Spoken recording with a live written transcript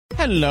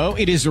Hello,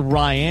 it is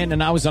Ryan,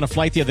 and I was on a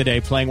flight the other day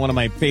playing one of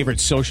my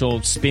favorite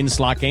social spin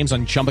slot games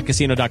on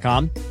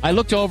ChumbaCasino.com. I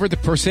looked over at the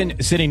person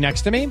sitting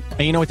next to me, and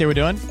you know what they were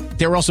doing?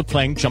 They were also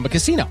playing Chumba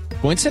Casino.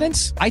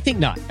 Coincidence? I think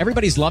not.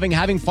 Everybody's loving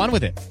having fun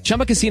with it.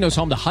 Chumba Casino is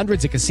home to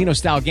hundreds of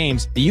casino-style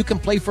games that you can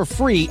play for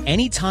free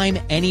anytime,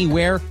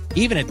 anywhere,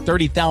 even at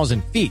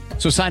 30,000 feet.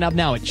 So sign up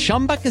now at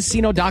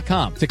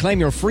ChumbaCasino.com to claim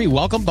your free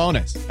welcome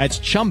bonus. That's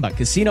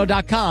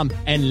ChumbaCasino.com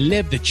and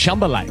live the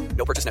Chumba life.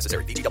 No purchase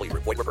necessary. VGW.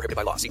 Void where prohibited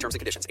by law. See terms and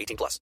conditions.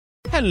 18+.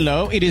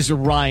 Hello, it is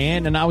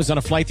Ryan, and I was on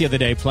a flight the other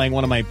day playing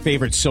one of my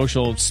favorite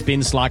social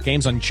spin slot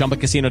games on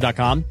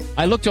ChumbaCasino.com.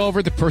 I looked over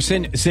at the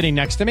person sitting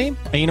next to me,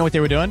 and you know what they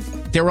were doing?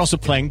 They were also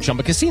playing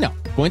Chumba Casino.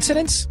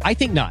 Coincidence? I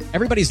think not.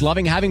 Everybody's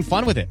loving having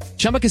fun with it.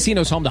 Chumba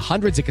Casino is home to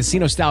hundreds of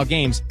casino-style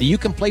games that you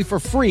can play for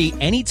free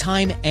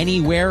anytime,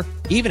 anywhere,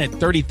 even at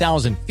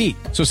 30,000 feet.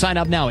 So sign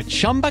up now at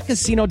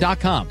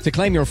ChumbaCasino.com to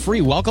claim your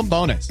free welcome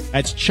bonus.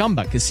 That's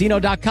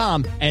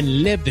ChumbaCasino.com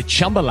and live the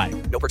Chumba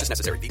life. No purchase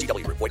necessary.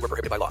 VGW. Void where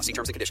prohibited by law. See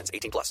terms and conditions.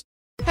 18+.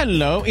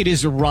 Hello, it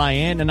is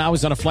Ryan, and I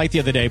was on a flight the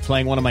other day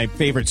playing one of my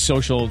favorite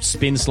social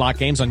spin slot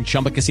games on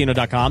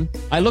ChumbaCasino.com.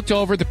 I looked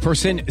over at the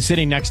person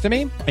sitting next to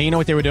me, and you know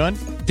what they were doing?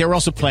 They were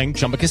also playing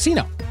Chumba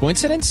Casino.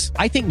 Coincidence?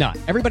 I think not.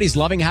 Everybody's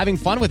loving having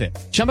fun with it.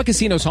 Chumba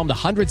Casino is home to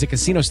hundreds of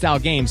casino-style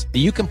games that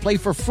you can play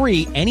for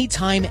free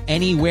anytime,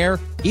 anywhere,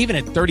 even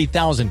at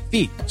 30,000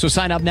 feet. So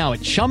sign up now at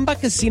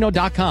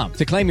ChumbaCasino.com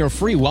to claim your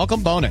free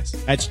welcome bonus.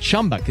 That's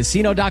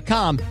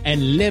ChumbaCasino.com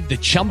and live the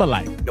Chumba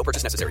life. No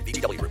purchase necessary.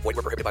 VGW. Void where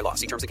prohibited by law.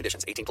 See terms and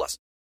conditions. 18+.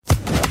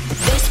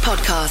 This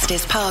podcast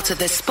is part of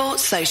the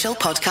Sports Social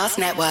Podcast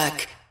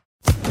Network.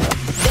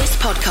 This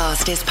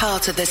podcast is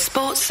part of the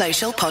Sports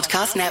Social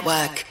Podcast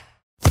Network.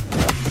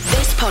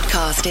 This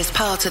podcast is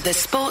part of the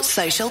Sports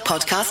Social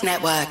Podcast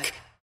Network.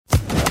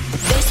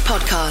 This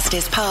podcast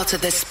is part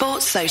of the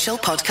Sports Social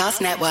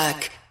Podcast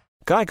Network.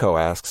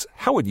 Geico asks,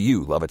 how would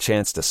you love a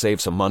chance to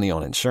save some money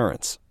on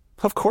insurance?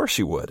 Of course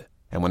you would.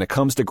 And when it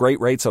comes to great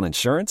rates on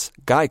insurance,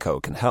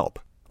 Geico can help.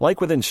 Like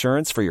with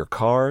insurance for your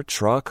car,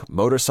 truck,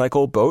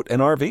 motorcycle, boat,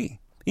 and RV.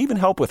 Even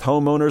help with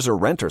homeowners or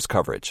renters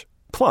coverage.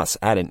 Plus,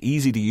 add an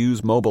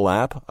easy-to-use mobile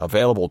app,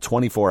 available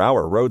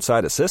 24-hour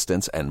roadside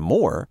assistance, and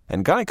more,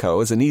 and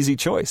Geico is an easy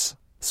choice.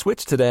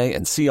 Switch today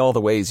and see all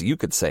the ways you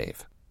could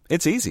save.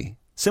 It's easy.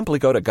 Simply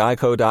go to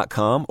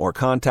geico.com or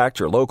contact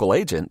your local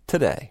agent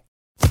today.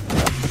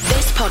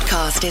 This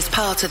podcast is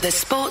part of the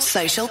Sports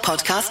Social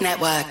Podcast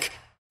Network.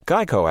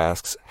 Geico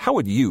asks, how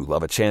would you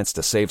love a chance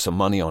to save some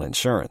money on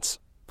insurance?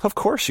 Of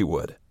course you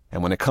would.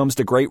 And when it comes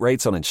to great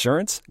rates on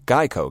insurance,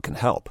 Geico can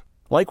help.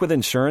 Like with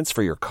insurance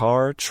for your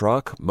car,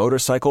 truck,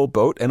 motorcycle,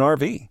 boat, and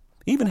RV.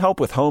 Even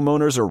help with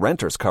homeowners or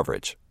renters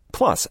coverage.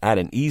 Plus, add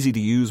an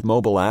easy-to-use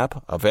mobile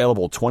app,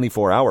 available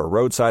 24-hour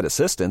roadside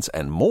assistance,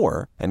 and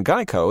more, and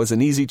Geico is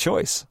an easy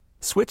choice.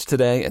 Switch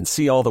today and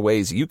see all the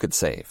ways you could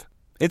save.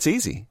 It's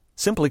easy.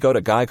 Simply go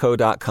to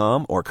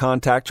geico.com or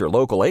contact your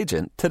local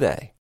agent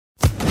today.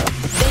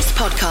 This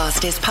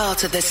podcast is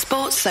part of the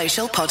Sports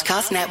Social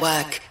Podcast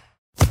Network.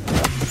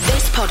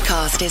 This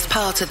podcast is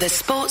part of the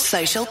Sports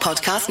Social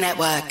Podcast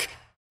Network.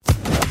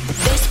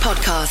 This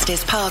podcast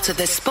is part of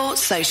the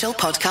Sports Social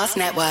Podcast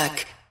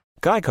Network.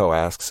 Geico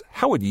asks,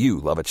 how would you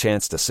love a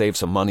chance to save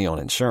some money on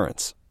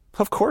insurance?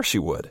 Of course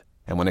you would.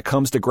 And when it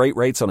comes to great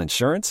rates on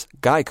insurance,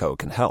 Geico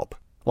can help.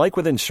 Like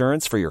with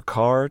insurance for your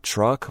car,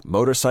 truck,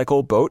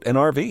 motorcycle, boat, and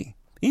RV.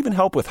 Even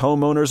help with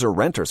homeowners or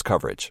renters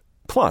coverage.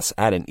 Plus,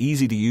 add an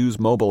easy-to-use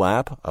mobile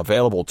app,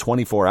 available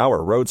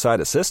 24-hour roadside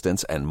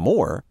assistance, and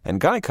more,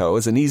 and Geico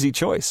is an easy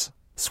choice.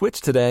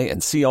 Switch today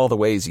and see all the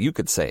ways you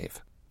could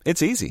save.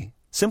 It's easy.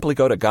 Simply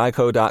go to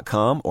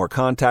geico.com or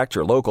contact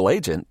your local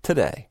agent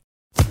today.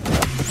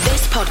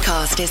 This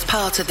podcast is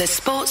part of the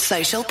Sports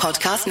Social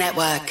Podcast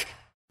Network.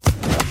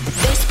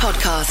 This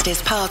podcast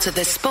is part of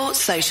the Sports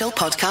Social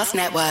Podcast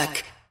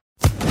Network.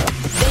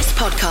 This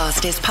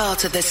podcast is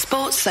part of the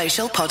Sports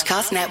Social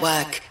Podcast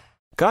Network.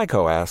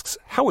 Geico asks,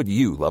 how would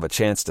you love a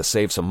chance to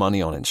save some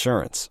money on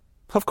insurance?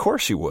 Of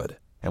course you would.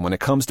 And when it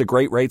comes to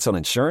great rates on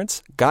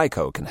insurance,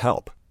 Geico can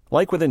help.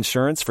 Like with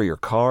insurance for your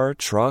car,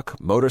 truck,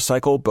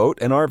 motorcycle, boat,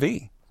 and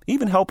RV.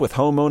 Even help with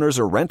homeowners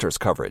or renters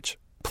coverage.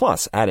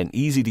 Plus, add an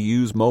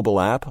easy-to-use mobile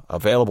app,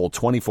 available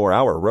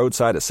 24-hour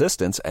roadside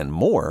assistance, and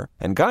more,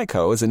 and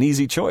Geico is an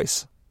easy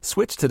choice.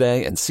 Switch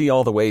today and see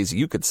all the ways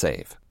you could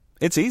save.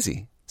 It's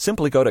easy.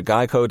 Simply go to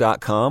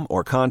geico.com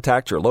or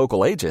contact your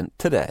local agent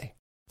today.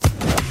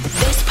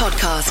 This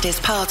podcast is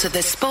part of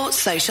the Sports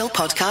Social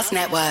Podcast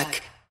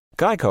Network.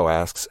 Geico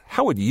asks,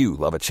 how would you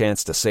love a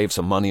chance to save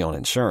some money on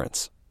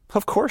insurance?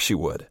 Of course you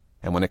would.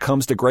 And when it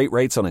comes to great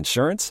rates on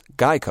insurance,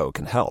 Geico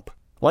can help.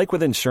 Like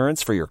with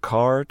insurance for your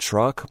car,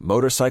 truck,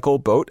 motorcycle,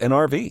 boat, and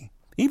RV.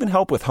 Even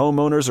help with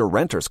homeowners or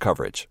renters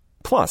coverage.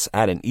 Plus,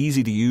 add an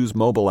easy-to-use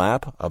mobile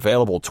app,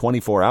 available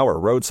 24-hour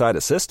roadside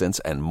assistance,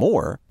 and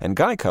more, and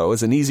Geico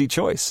is an easy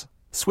choice.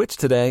 Switch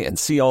today and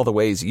see all the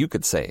ways you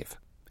could save.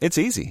 It's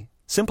easy.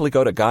 Simply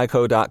go to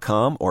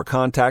geico.com or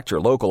contact your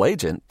local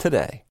agent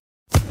today.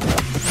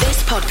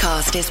 This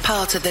podcast is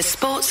part of the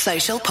Sports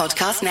Social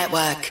Podcast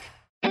Network.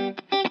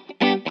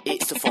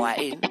 It's the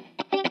fighting.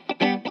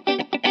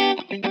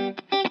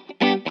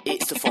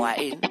 It's the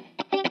fighting.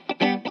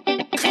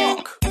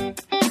 Clock.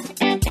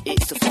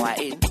 It's the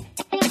fighting.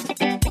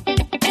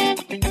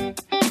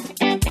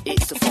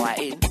 It's the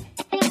fighting.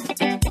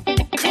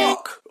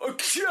 Clock.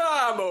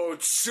 Come on,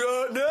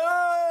 son.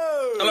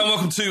 Hello and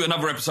welcome to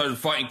another episode of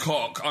Fighting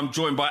Cock. I'm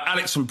joined by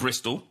Alex from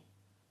Bristol.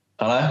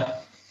 Hello.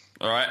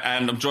 All right,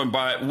 and I'm joined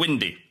by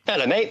Windy.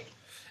 Hello, mate.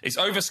 It's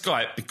over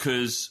Skype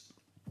because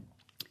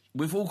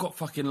we've all got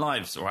fucking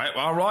lives, all right?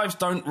 Our lives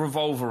don't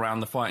revolve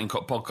around the Fighting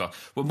Cock podcast.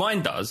 Well,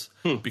 mine does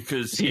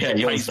because it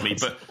pays me,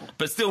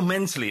 but still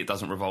mentally it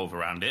doesn't revolve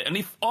around it. And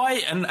if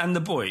I and the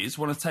boys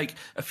want to take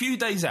a few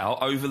days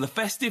out over the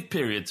festive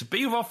period to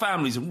be with our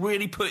families and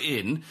really put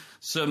in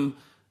some,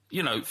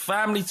 you know,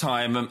 family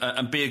time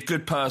and be a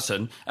good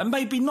person and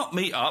maybe not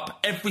meet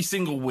up every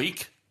single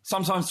week,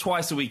 sometimes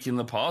twice a week in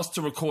the past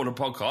to record a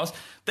podcast,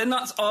 then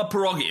that's our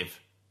prerogative.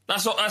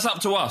 That's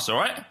up to us, all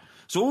right?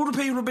 So all the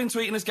people who've been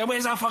tweeting us, going,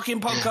 "Where's our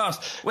fucking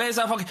podcast? Where's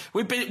our fucking?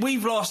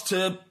 We've lost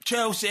to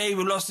Chelsea.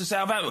 We've lost to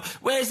Southampton.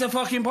 Where's the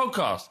fucking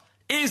podcast?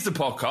 Here's the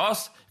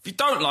podcast. If you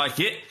don't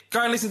like it,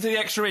 go and listen to the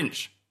Extra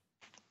Inch."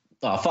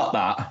 Oh, fuck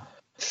that.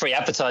 Free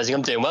advertising.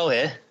 I'm doing well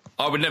here.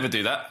 I would never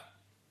do that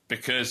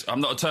because I'm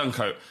not a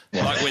turncoat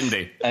like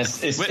Windy.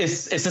 It's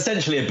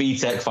essentially a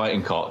B-Tech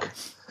Fighting Cock.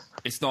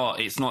 It's not.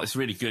 It's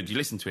really good. You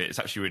listen to it. It's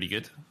actually really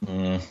good.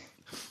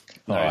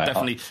 No, All right.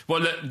 definitely.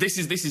 Well, look, this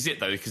is it,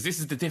 though, because this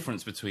is the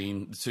difference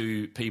between the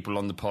two people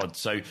on the pod.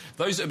 So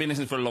those that have been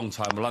listening for a long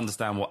time will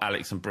understand what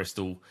Alex and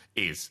Bristol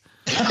is.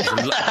 What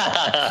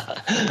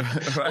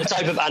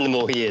type of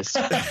animal he is.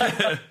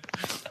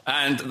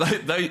 And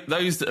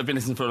those that have been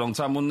listening for a long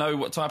time will know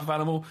what type of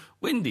animal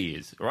Windy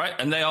is, right?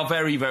 And they are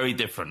very, very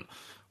different.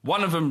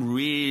 One of them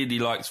really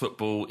likes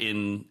football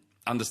in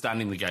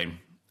understanding the game.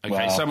 Okay,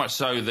 Wow. So much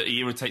so that he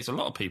irritates a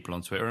lot of people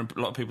on Twitter and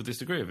a lot of people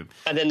disagree with him.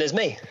 And then there's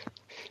me.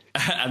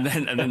 And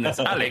then there's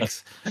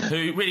Alex,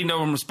 who really no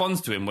one responds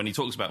to him when he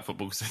talks about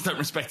football because they don't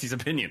respect his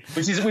opinion.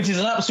 Which is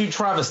an absolute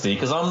travesty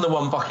because I'm the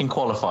one fucking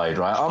qualified,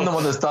 right? I'm the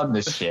one that's done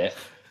this shit,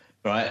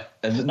 right?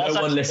 And no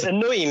one listens.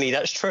 Annoyingly,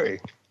 that's true.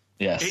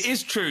 Yes. It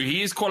is true.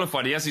 He is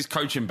qualified. He has his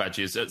coaching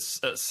badges at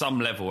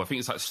some level. I think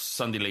it's like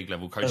Sunday League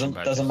level coaching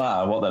badges. Doesn't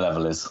matter what the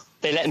level is.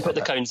 They let him put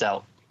the cones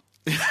out.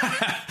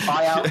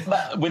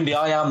 Windy,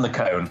 I am the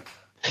cone.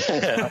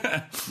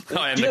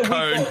 I am the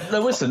cone.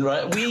 No, listen,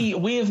 right?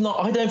 We have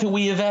not. I don't think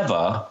we have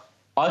ever.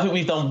 I think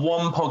we've done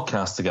one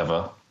podcast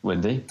together,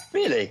 Windy.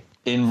 Really?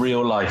 In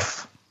real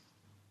life.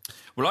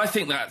 Well, I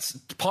think that's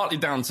partly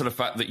down to the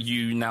fact that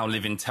you now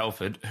live in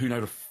Telford. Who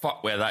know the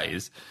fuck where that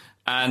is?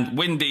 And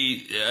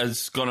Windy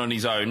has gone on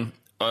his own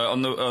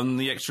on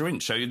the Extra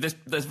Inch. So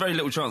there's very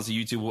little chance that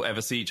you two will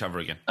ever see each other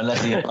again.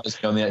 Unless he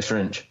invites me on the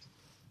Extra Inch.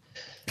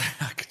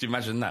 Could you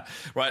imagine that?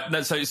 Right.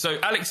 No, so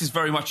Alex is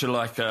very much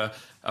like a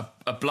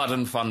blood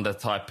and thunder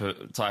type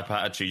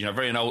attitude. You know,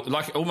 very old.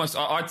 Like almost,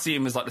 I'd see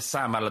him as like the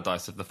Sam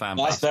Allardyce of the fan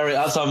base.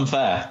 That's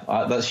unfair.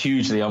 That's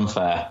hugely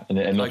unfair.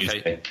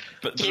 Okay,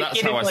 but that's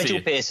Give how him I see Nigel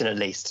it. Pearson at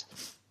least.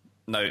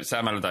 No,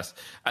 Sam Allardyce.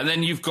 And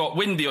then you've got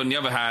Windy on the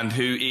other hand,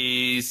 who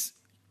is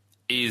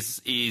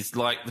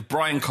like the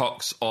Brian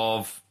Cox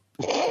of,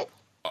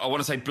 I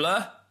want to say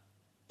Blur.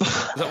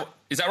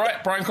 Is that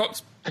right, Brian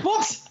Cox?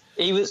 What?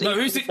 Who's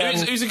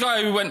the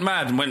guy who went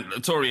mad and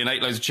went Tory and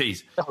ate loads of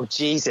cheese? Oh,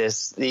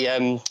 Jesus.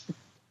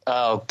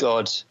 Oh,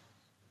 God.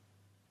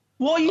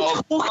 What are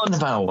you talking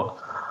about?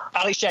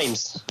 Alex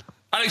James.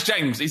 Alex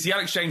James. He's the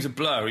Alex James of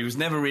Blur. He was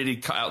never really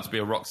cut out to be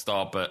a rock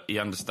star, but he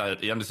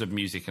understood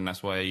music, and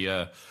that's why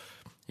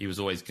he was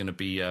always going to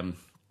be,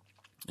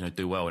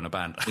 do well in a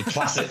band.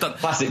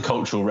 Classic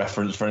cultural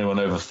reference for anyone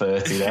over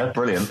 30 there.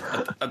 Brilliant.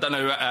 I don't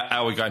know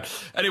how we're going.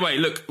 Anyway,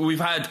 look, we've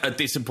had a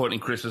disappointing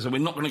Christmas, and we're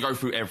not going to go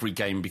through every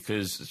game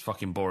because it's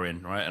fucking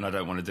boring, right? And I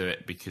don't want to do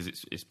it because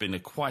it's been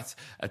quite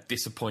a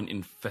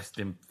disappointing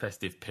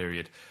festive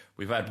period.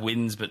 We've had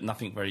wins, but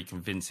nothing very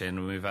convincing,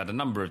 and we've had a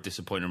number of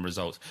disappointing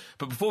results.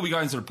 But before we go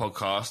into the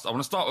podcast, I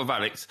want to start with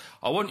Alex.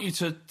 I want you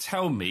to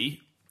tell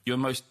me your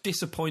most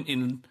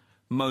disappointing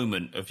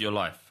moment of your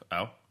life,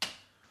 Al.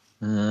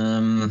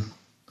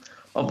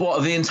 Of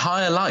what, the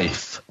entire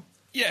life?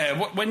 Yeah,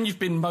 when you've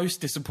been most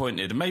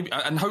disappointed,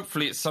 and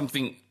hopefully it's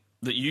something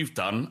that you've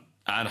done,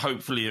 and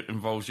hopefully it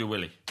involves your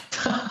willy.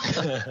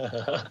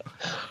 I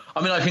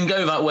mean, I can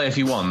go that way if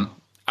you want.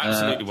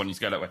 Absolutely want you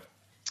to go that way.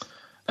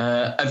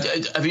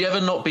 Have you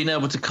ever not been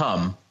able to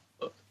come,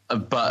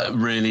 but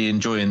really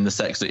enjoying the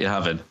sex that you're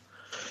having?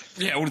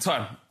 Yeah, all the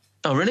time.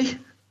 Oh, really?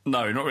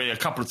 No, not really. A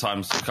couple of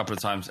times,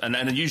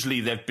 and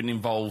usually they've been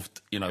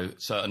involved.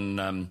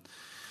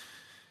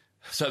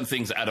 Certain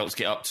things that adults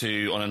get up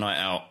to on a night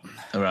out.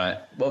 All right.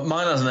 Well,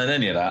 mine hasn't had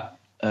any of that.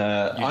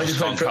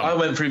 I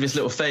went through this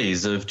little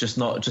phase of it just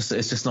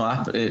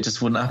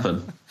wouldn't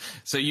happen.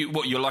 So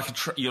you're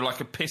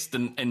like a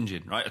piston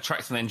engine, right? A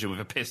traction engine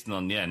with a piston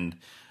on the end,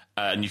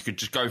 and you could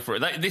just go for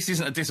it. This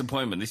isn't a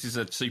disappointment. This is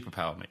a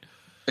superpower, mate.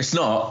 It's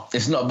not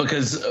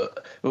because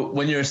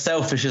when you're as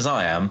selfish as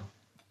I am,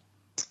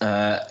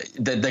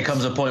 there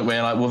comes a point where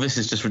you're like, well, this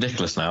is just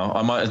ridiculous now.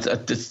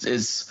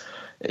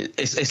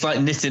 it's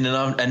like knitting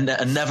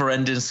a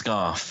never-ending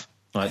scarf.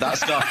 Right,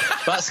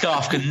 that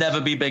scarf can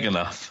never be big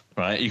enough.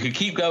 Right, you can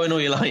keep going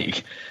all you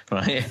like.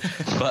 Right,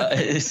 but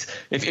if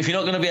you're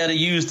not going to be able to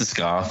use the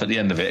scarf at the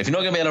end of it, if you're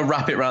not going to be able to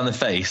wrap it around the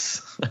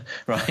face,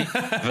 right,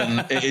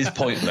 then it is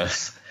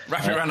pointless.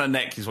 Wrap it around her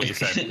neck is what you're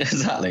saying.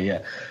 Exactly,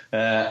 yeah.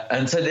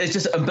 And so it's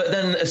just, but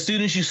then as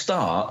soon as you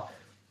start,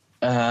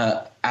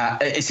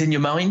 it's in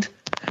your mind.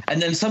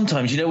 And then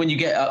sometimes, when you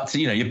get up to,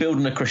 you're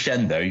building a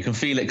crescendo, you can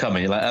feel it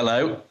coming. You're like,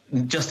 hello,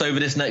 just over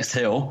this next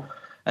hill.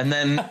 And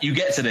then you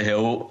get to the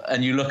hill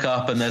and you look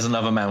up and there's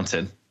another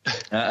mountain.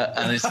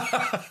 And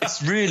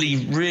it's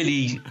really,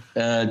 really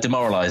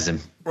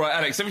demoralizing. Right,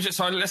 Alex,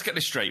 let's get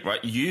this straight,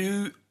 right?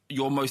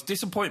 Your most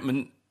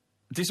disappointing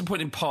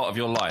part of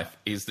your life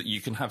is that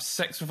you can have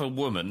sex with a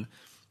woman,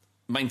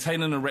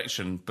 maintain an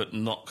erection, but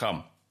not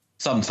come.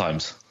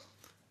 Sometimes.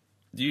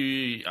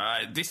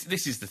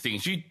 This is the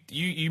thing.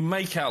 You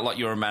make out like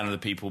you're a man of the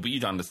people, but you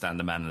don't understand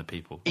the man of the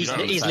people. He's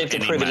lived a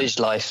privileged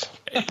life.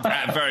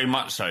 Very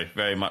much so.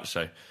 Very much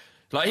so.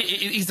 Like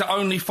he's the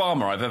only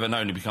farmer I've ever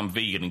known to become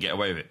vegan and get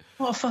away with it.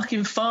 What a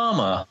fucking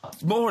farmer!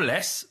 More or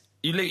less.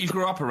 You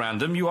grew up around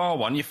them. You are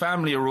one. Your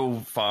family are all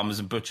farmers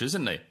and butchers,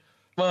 aren't they?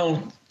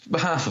 Well,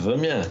 half of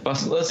them, yeah.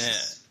 But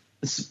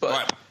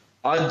right.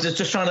 I'm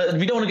just trying to.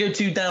 We don't want to go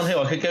too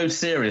downhill. I could go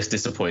serious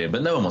disappointed,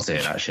 but no one wants to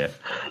hear that shit.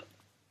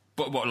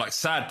 But what, like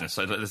sadness?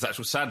 So there's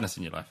actual sadness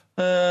in your life?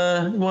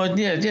 Well,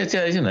 yeah.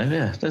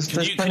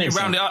 Can you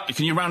round it up?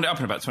 Can you round it up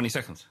in about 20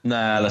 seconds?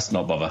 Nah, let's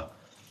not bother.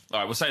 All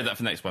right, we'll save that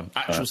for the next one.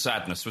 Actual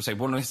sadness. We'll say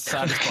one of the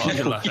saddest part of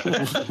your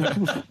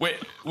life.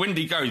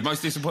 Windy, go.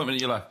 Most disappointment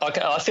in your life.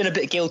 Okay, I feel a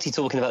bit guilty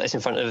talking about this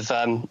in front of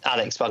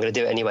Alex, but I'm going to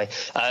do it anyway.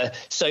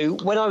 So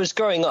when I was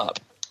growing up,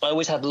 I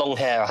always had long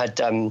hair. I had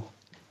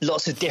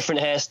lots of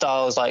different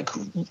hairstyles,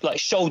 like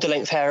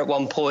shoulder-length hair at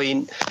one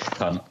point.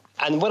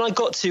 And when I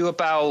got to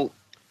about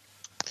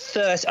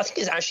 30, I think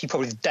it's actually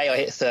probably the day I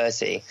hit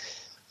 30,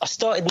 I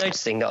started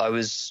noticing that I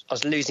was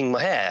losing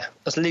my hair. I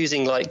was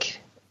losing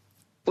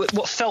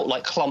what felt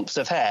like clumps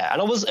of hair.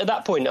 And at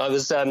that point I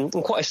was in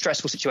quite a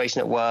stressful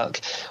situation at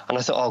work, and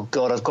I thought, oh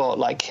God, I've got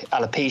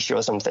alopecia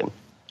or something.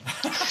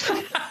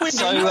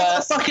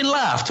 So fucking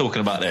laugh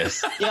talking about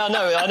this. Yeah, I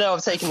know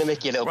I've taken the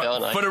mickey a little bit,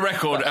 aren't I? For the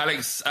record,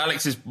 Alex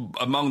is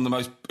among the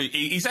most,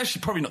 he's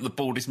actually probably not the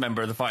baldest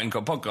member of the Fighting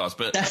Cock podcast,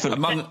 but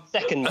definitely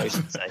second most,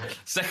 I'd say.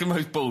 Second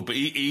most bald, but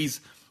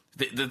he's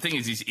the thing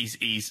is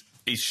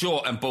he's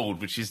short and bald,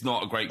 which is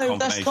not a great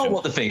combination. That's not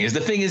what the thing is. The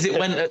thing is it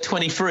went at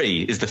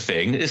 23 is the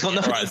thing. It's got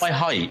nothing to do with my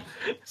height.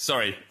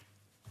 Sorry,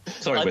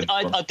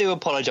 I do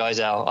apologise,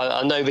 Al.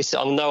 I know this.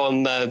 I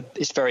know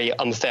it's very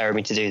unfair of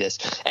me to do this.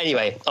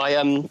 Anyway,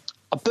 I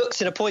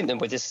booked an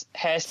appointment with this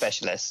hair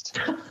specialist.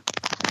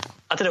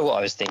 I don't know what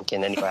I was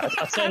thinking. Anyway,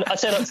 I turned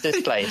up to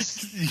this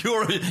place.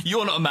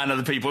 You're not a man of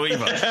the people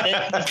either.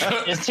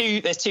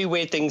 There's two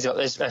weird things.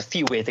 There's a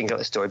few weird things about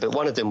the story, but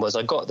one of them was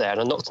I got there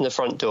and I knocked on the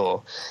front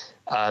door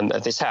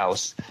of this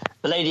house.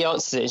 The lady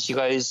answers it and she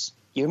goes,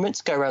 "You were meant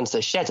to go around to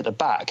the shed at the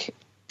back."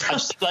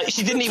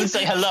 She didn't even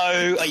say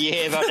hello. Are you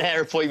here about a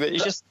hair appointment?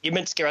 It's just you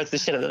meant to go around to the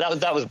shed.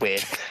 That was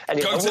weird.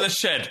 Anyway, go to the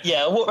shed.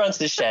 Yeah, I walked around to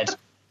the shed,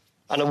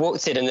 and I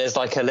walked in, and there's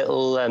like a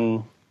little.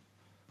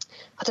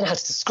 I don't know how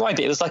to describe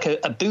it. It was like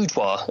a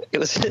boudoir. It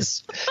was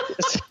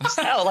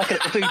like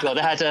a boudoir.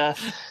 They had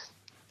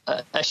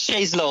a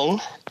chaise longue.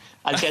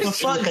 For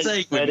fuck's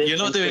sake, you're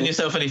not doing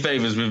yourself any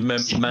favours with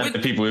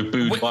people with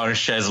boudoir and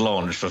chaise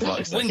lounge, for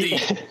fuck's sake. Wendy,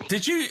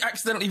 did you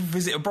accidentally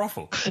visit a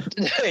brothel?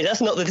 No,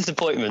 that's not the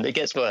disappointment. It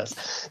gets worse.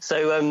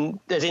 So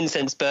there's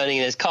incense burning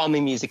and there's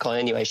calming music on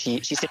anyway. She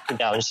sits me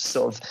down and she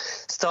sort of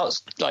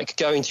starts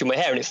going through my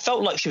hair, and it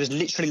felt like she was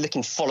literally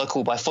looking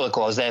follicle by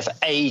follicle. I was there for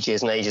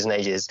ages and ages and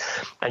ages,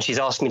 and she's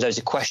asked me loads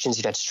of questions.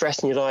 You've had stress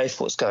in your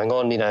life, what's going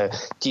on,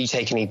 do you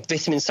take any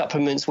vitamin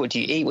supplements, what do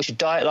you eat, what's your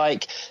diet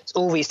like? It's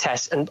all these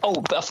tests. And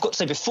but I forgot to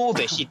say, before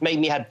this she'd made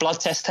me had blood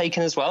tests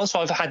taken as well, so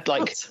I've had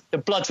the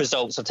blood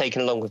results I've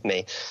taken along with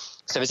me.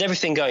 So there's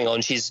everything going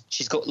on. She's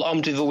got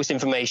armed with all this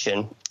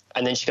information.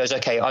 And then she goes,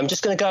 okay, I'm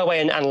just going to go away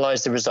and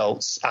analyse the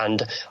results,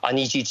 and I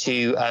need you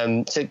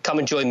to come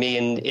and join me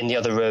in the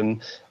other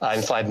room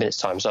in 5 minutes'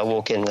 time. So I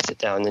walk in and I sit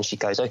down, and then she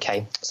goes,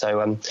 okay.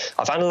 So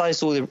I've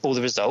analysed all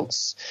the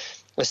results.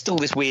 There's still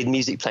this weird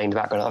music playing in the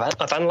background.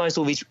 I've analysed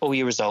all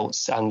your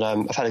results, and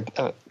I've had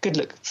a good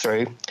look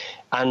through,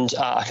 and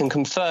I can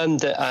confirm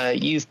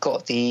that you've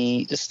got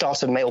the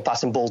start of male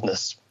pattern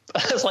baldness.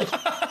 I was like,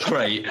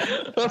 great.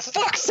 For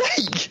fuck's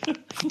sake.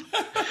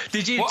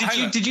 Did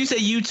you say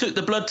you took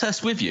the blood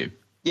test with you?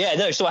 Yeah,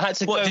 no, so I had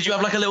to did you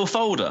have like a little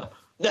folder?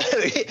 No,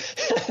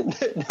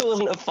 there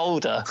wasn't a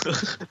folder.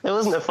 There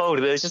wasn't a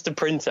folder, there was just a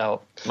printout.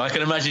 I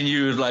can imagine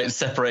you would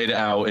separate it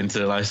out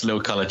into nice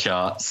little colour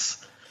charts.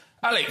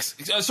 Alex,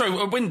 sorry,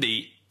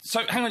 Wendy,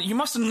 so hang on, you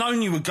must have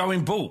known you were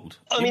going bald.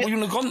 You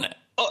wouldn't have gone there.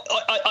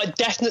 I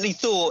definitely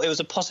thought it was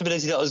a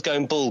possibility that I was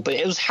going bald, but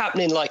it was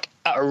happening at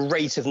a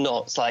rate of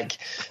knots.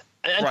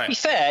 And right.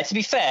 To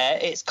be fair,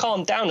 it's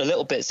calmed down a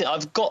little bit. So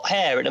I've got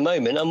hair at the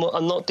moment.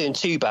 I'm not doing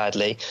too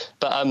badly,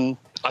 but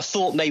I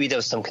thought maybe there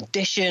was some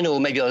condition or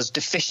maybe I was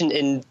deficient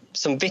in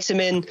some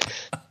vitamin.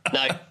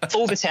 No,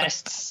 all the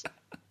tests,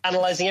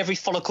 analysing every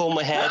follicle in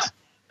my head,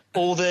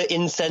 all the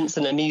incense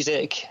and the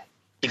music.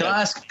 Can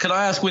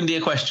I ask Windy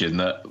a question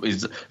but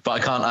I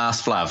can't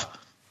ask Flav?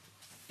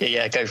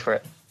 Yeah, go for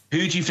it.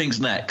 Who do you think's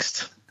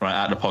next, right,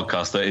 at the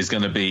podcast that is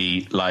going to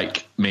be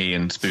like me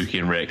and Spooky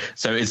and Rick?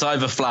 So it's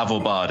either Flav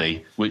or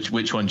Bardi.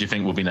 Which one do you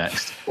think will be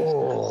next?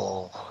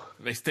 Oh.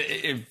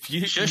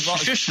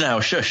 Shush now,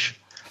 shush.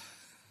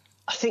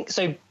 I think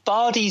so.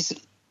 Bardi's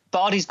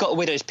got a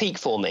widow's peak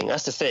forming.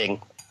 That's the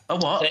thing. Oh,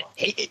 what?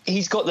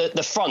 He's got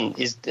the front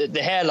is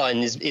the hairline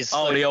is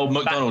the old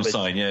McDonald's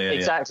sign. Yeah,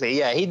 exactly.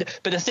 Yeah.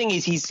 But the thing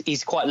is,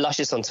 he's quite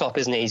luscious on top,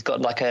 isn't he? He's got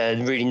like a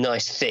really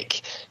nice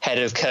thick head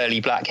of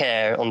curly black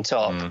hair on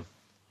top.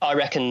 I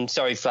reckon.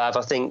 Sorry, Flav.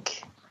 I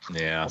think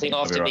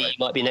after me, you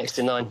might be next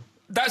in line.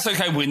 That's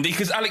okay, Windy,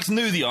 because Alex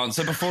knew the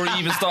answer before he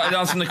even started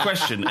answering the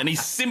question, and he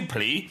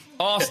simply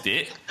asked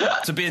it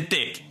to be a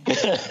dick.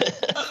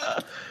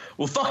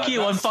 Well, fuck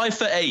you. I'm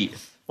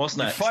 5'8". What's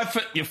next? You're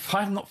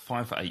not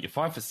 5'8". You're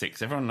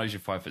 5'6". Everyone knows you're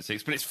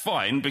 5'6", but it's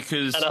fine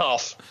because and a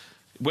half.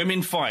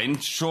 Women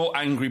find short,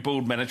 angry,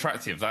 bald men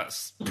attractive.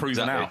 That's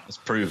proven out. It's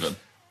proven.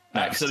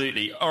 Next.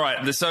 Absolutely. All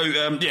right. So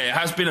it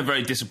has been a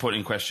very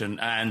disappointing question,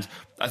 and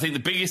I think the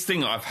biggest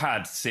thing I've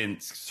had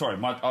since. Sorry,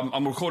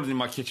 I'm recording in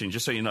my kitchen,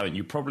 just so you know. And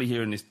you're probably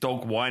hearing this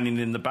dog whining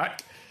in the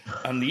back.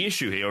 And the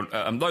issue here,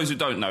 those who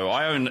don't know,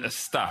 I own a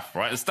staff,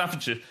 right? In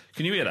Staffordshire.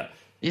 Can you hear that?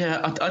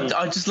 Yeah,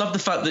 I just love the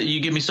fact that you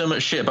give me so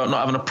much shit about not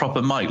having a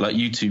proper mic, like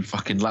you two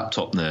fucking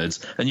laptop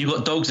nerds, and you've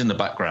got dogs in the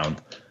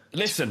background.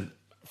 Listen,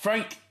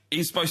 Frank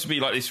is supposed to be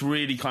like this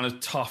really kind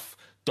of tough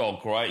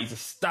dog, right? He's a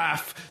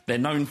staff. They're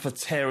known for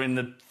tearing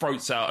the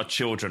throats out of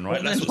children,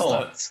 right? That's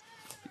what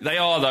they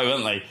are, though,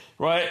 aren't they?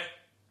 Right?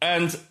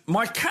 And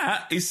my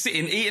cat is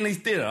sitting, eating his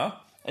dinner,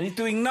 and he's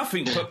doing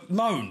nothing but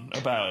moan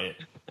about it.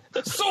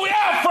 Sort it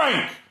out,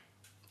 Frank!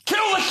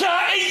 Kill the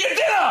cat, eat your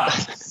dinner!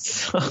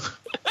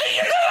 Eat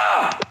your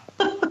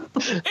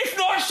dinner! If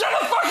not, shut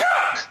the fuck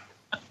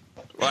up!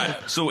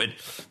 Right, sorted.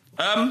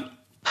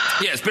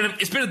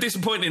 It's been a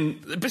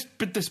disappointing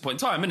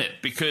time, isn't it?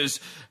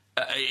 Because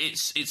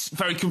it's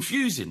very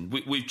confusing.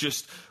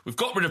 We've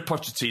got rid of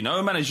Pochettino,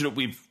 a manager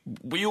that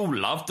we all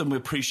loved and we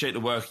appreciate the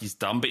work he's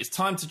done. But it's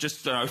time to just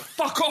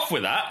fuck off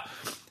with that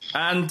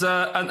and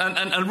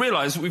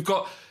realise we've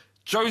got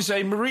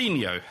Jose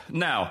Mourinho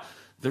now.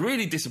 The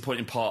really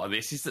disappointing part of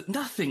this is that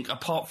nothing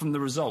apart from the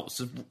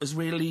results has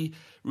really,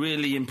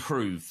 really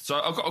improved. So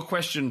I've got a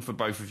question for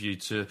both of you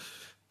to,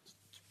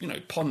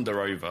 ponder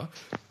over.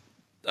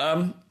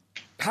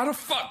 How the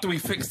fuck do we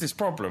fix this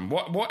problem?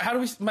 How do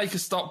we make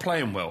us start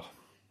playing well?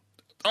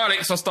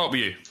 Alex, I'll start with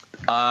you.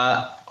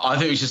 I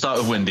think we should start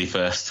with Windy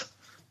first.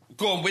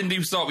 Go on, Windy,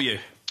 we'll start with you.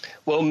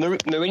 Well,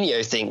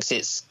 Mourinho thinks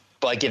it's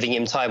by giving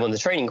him time on the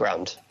training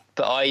ground.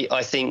 But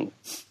I think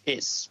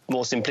it's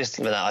more simplistic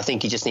than that. I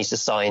think he just needs to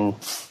sign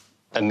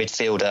a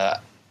midfielder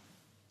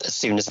as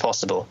soon as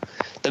possible.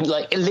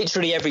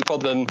 Literally every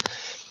problem,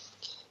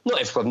 not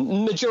every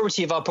problem,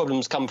 majority of our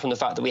problems come from the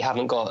fact that we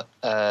haven't got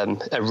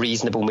a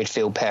reasonable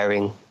midfield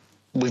pairing.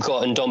 We've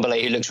got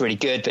Ndombele, who looks really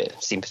good,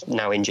 but seems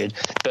now injured,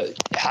 but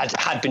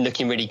had been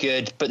looking really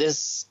good. But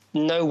there's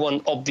no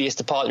one obvious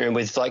to partner him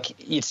with. Like,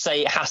 you'd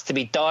say it has to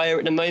be Dyer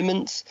at the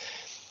moment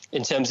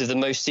in terms of the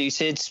most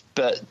suited,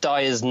 but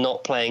Dyer's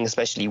not playing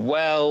especially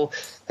well.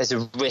 There's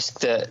a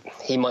risk that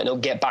he might not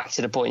get back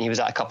to the point he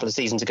was at a couple of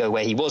seasons ago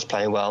where he was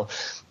playing well.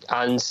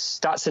 And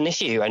that's an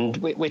issue. And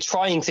we're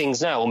trying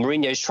things now.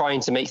 Mourinho's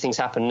trying to make things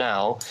happen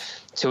now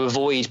to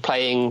avoid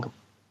playing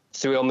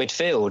through our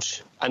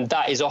midfield. And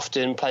that is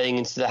often playing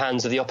into the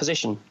hands of the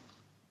opposition.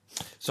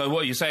 So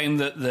what, you're saying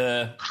that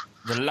the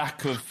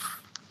lack of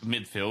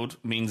midfield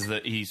means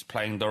that he's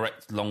playing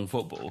direct long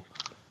football?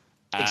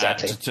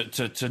 Exactly.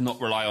 To not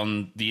rely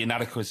on the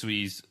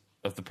inadequacies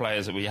of the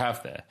players that we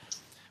have there.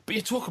 But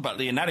you talk about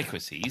the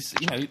inadequacies,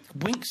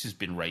 Winks has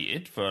been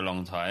rated for a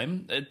long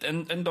time,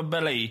 and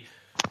Ndombele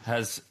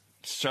has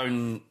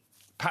shown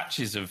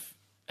patches of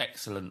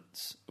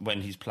excellence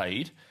when he's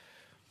played.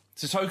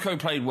 Sissoko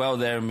played well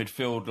there in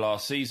midfield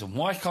last season.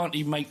 Why can't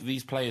he make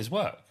these players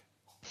work?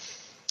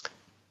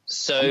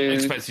 So I'm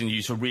expecting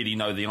you to really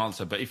know the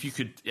answer, but if you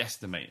could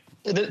estimate.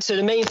 So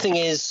the main thing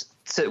is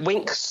that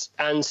Winks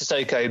and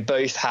Sissoko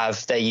both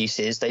have their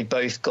uses. They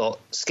both got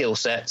skill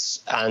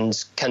sets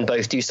and can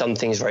both do some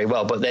things very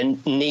well, but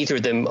then neither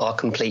of them are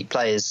complete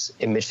players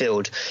in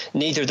midfield.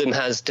 Neither of them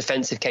has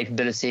defensive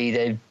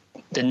capability.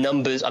 The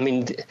numbers,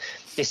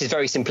 this is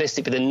very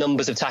simplistic, but the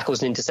numbers of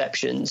tackles and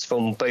interceptions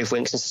from both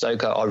Winks and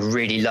Sissoko are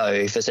really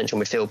low for central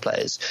midfield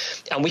players.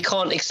 And we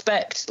can't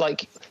expect,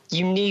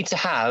 you need to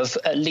have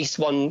at least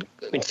one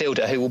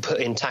midfielder who will put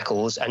in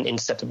tackles and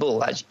intercept the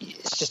ball. It's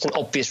just an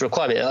obvious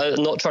requirement.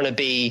 I'm not trying to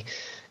be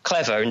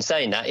clever in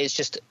saying that. It's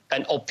just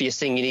an obvious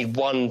thing. You need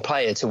one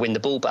player to win the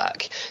ball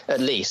back,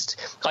 at least.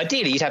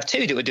 Ideally, you'd have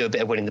two that would do a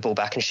bit of winning the ball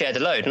back and share the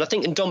load. And I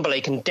think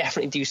Ndombele can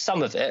definitely do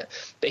some of it,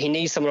 but he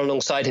needs someone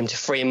alongside him to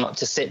free him up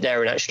to sit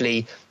there and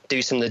actually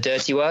do some of the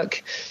dirty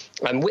work.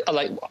 And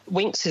like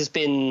Winks has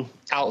been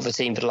out of the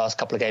team for the last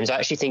couple of games. I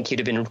actually think he'd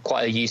have been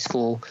quite a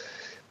useful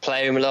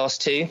player in the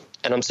last two,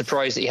 and I'm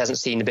surprised that he hasn't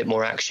seen a bit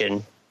more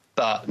action.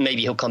 But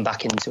maybe he'll come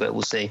back into it.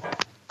 We'll see.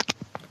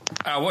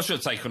 What's your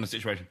take on the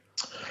situation?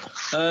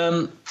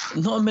 Not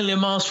a million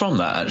miles from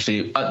that,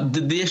 actually.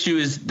 The issue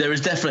is there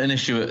is definitely an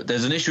issue.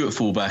 There's an issue at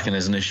fullback and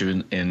there's an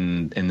issue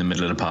in the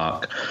middle of the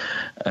park.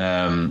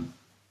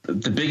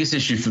 The biggest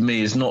issue for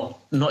me is not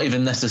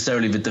even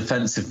necessarily the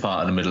defensive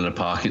part of the middle of the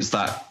park. It's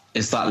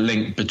that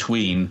link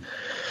between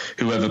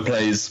whoever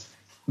plays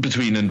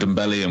between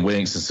Ndombele and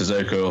Winks and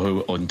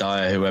Sissoko or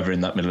Dyer, whoever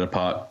in that middle of the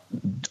park,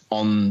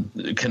 on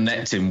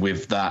connecting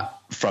with that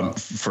front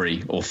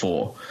three or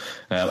four.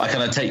 I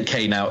kind of take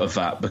Kane out of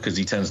that because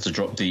he tends to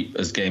drop deep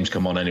as games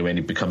come on anyway and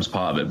he becomes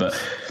part of it.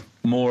 But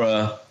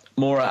Mora,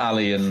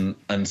 Ali and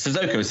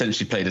Sissoko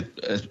essentially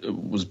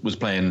was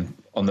playing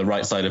on the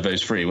right side of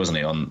those three, wasn't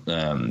he,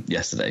 on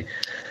yesterday?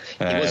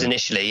 He was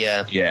initially,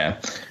 yeah.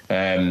 Yeah,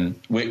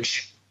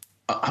 which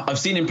I've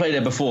seen him play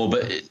there before,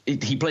 but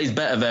he plays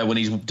better there when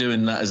he's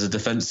doing that as a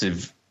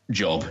defensive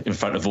job in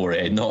front of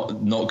Aurier,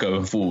 not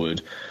going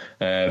forward.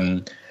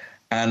 And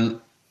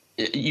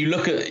you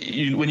look at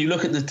when you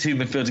look at the two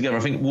midfield together, I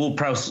think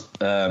Ward-Prowse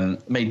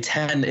made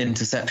 10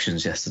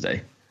 interceptions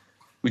yesterday,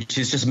 which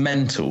is just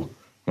mental,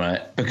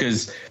 right?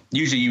 Because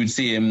usually you would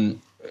see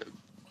him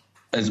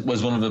as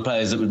was one of the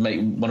players that would make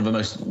one of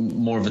the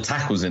more of the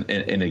tackles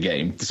in a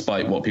game,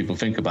 despite what people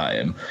think about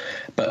him.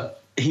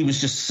 But he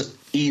was just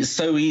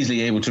so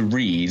easily able to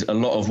read a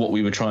lot of what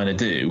we were trying to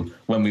do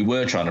when we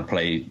were trying to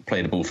play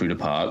the ball through the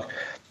park.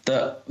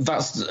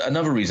 That's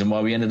another reason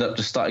why we ended up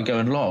just started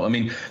going long. I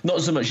mean,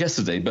 not so much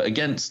yesterday, but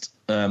against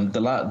the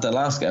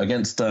last game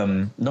against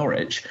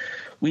Norwich,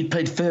 we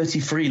played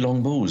 33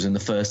 long balls in the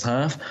first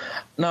half.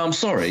 Now, I'm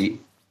sorry,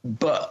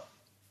 but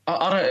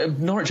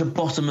Norwich are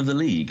bottom of the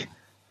league,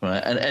 right?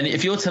 And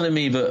if you're telling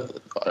me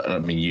that, I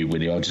don't mean you,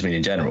 Willie, I just mean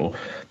in general,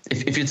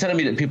 if you're telling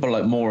me that people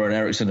like Moore and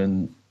Ericsson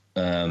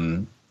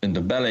and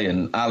Ndombele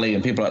and Ali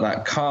and people like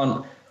that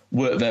can't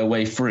work their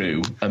way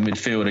through a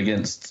midfield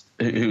against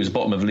who is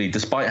bottom of the league,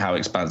 despite how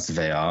expansive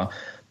they are,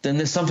 then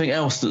there's something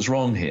else that's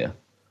wrong here.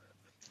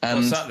 And,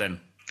 what's that then?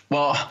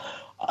 Well,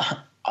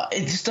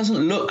 it just doesn't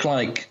look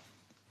like...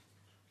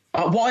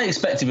 what I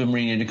expected of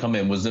Mourinho to come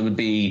in was there would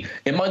be...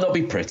 It might not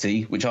be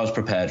pretty, which I was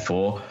prepared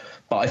for,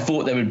 but I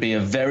thought there would be a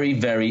very,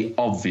 very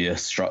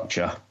obvious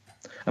structure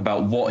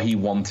about what he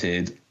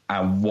wanted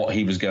and what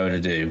he was going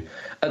to do.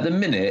 At the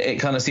minute,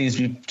 it kind of seems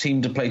we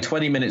seem to play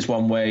 20 minutes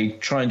one way,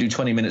 try and do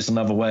 20 minutes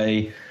another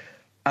way.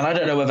 And I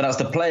don't know whether that's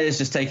the players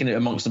just taking it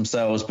amongst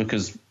themselves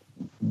because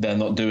they're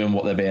not doing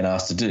what they're being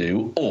asked to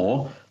do,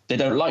 or they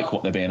don't like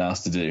what they're being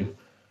asked to do.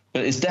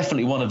 But it's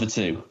definitely one of the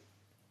two,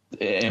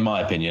 in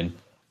my opinion.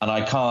 And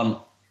I can't...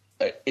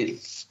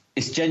 It's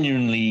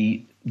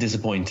genuinely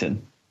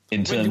disappointing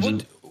in terms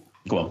of...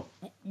 Go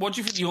on. What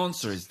do you think the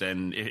answer is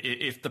then?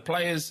 If the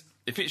players...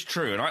 If it's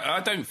true, and I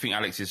don't think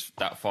Alex is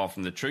that far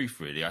from the truth,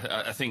 really.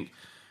 I think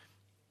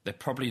they're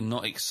probably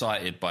not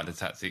excited by the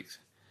tactics.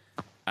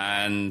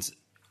 And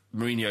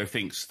Mourinho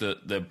thinks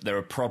that there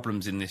are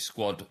problems in this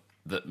squad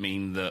that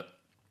mean that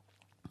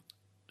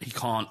he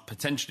can't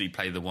potentially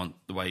play the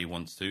way he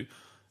wants to.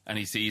 And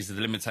he sees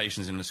the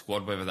limitations in the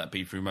squad, whether that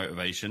be through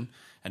motivation.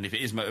 And if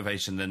it is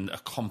motivation, then a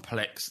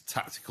complex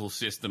tactical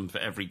system for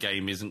every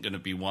game isn't going to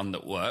be one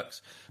that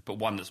works, but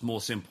one that's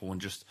more simple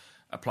and just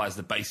applies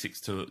the basics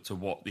to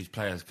what these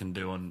players can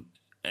do on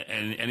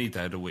any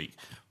day of the week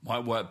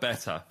might work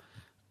better.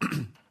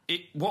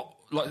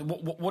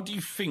 What do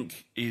you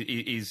think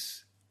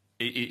is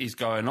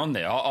going on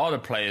there? Are the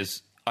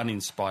players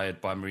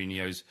uninspired by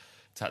Mourinho's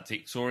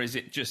tactics, or is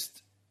it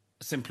just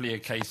simply a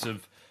case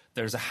of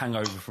there's a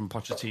hangover from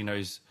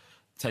Pochettino's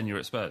tenure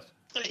at Spurs?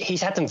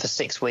 He's had them for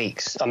 6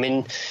 weeks. I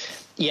mean,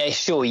 yeah,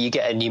 sure, you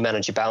get a new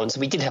manager bounce.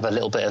 We did have a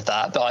little bit of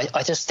that, but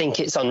I just think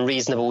it's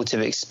unreasonable to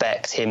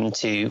expect him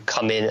to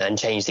come in and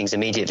change things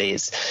immediately.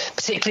 It's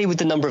particularly with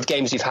the number of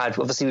games we've had.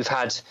 Obviously, we've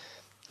had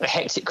a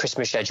hectic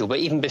Christmas schedule, but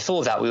even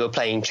before that, we were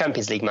playing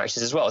Champions League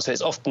matches as well. So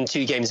it's often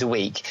 2 games a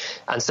week.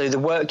 And so the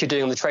work you're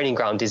doing on the training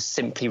ground is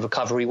simply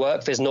recovery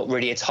work. There's not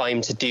really a time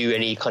to do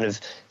any kind of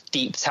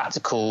deep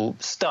tactical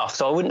stuff.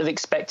 So I wouldn't have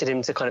expected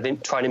him to kind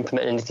of try and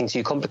implement anything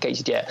too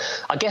complicated yet.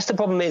 I guess the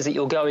problem is that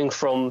you're going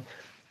from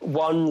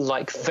one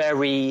like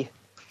very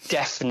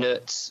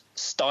definite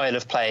style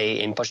of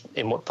play in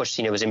what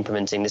Pochettino was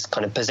implementing, this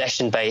kind of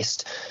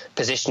possession-based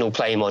positional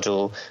play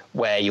model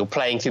where you're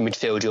playing through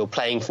midfield, you're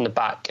playing from the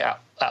back at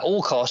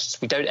all costs.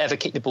 We don't ever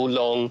kick the ball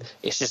long.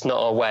 It's just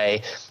not our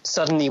way.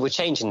 Suddenly we're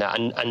changing that.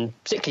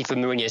 And particularly for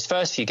Mourinho's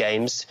first few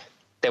games,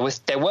 there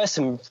were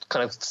some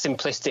kind of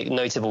simplistic,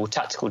 notable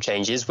tactical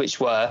changes, which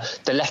were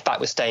the left back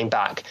was staying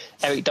back,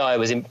 Eric Dyer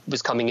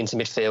was coming into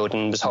midfield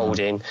and was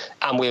holding,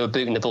 and we were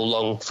booting the ball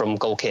long from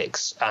goal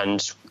kicks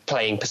and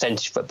playing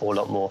percentage football a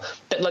lot more.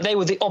 They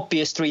were the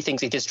obvious 3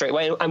 things he did straight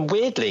away, and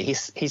weirdly,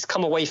 he's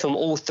come away from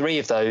all 3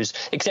 of those,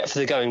 except for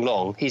the going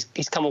long. He's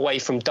come away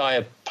from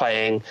Dyer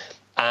playing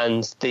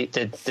and the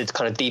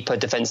kind of deeper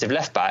defensive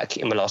left back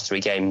in the last 3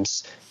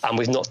 games, and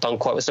we've not done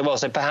quite so well.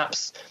 So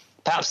perhaps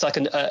like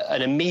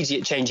an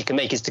immediate change you can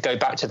make is to go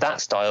back to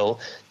that style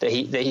that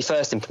he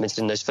first implemented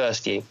in those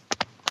first few.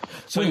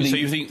 So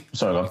you think?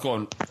 Sorry, go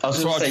on.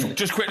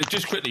 Just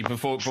quickly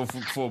before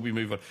we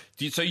move on.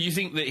 So you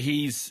think that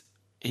he's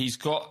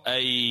got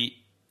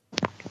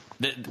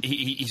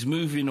he's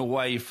moving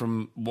away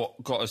from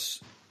what got us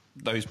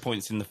those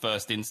points in the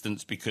first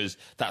instance, because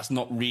that's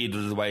not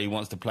really the way he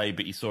wants to play,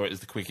 but he saw it as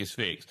the quickest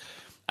fix,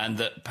 and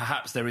that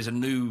perhaps there is a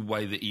new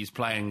way that he's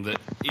playing that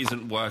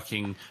isn't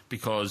working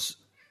because.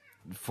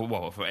 For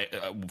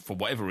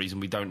whatever reason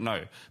we don't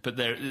know, but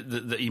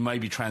that he may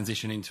be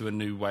transitioning to a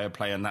new way of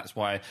play, and that's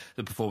why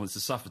the performance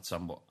has suffered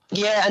somewhat.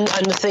 Yeah,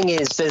 and the thing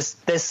is, there's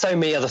so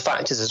many other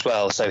factors as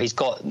well. So he's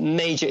got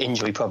major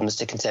injury problems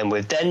to contend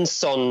with. Then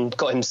Son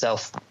got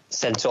himself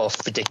sent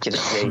off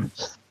ridiculously.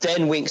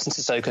 Then Winks and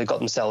Sissoko got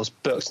themselves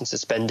booked and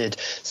suspended.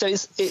 So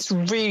it's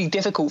really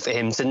difficult for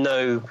him to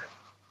know,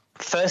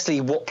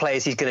 firstly, what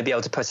players he's going to be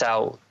able to put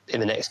out in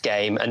the next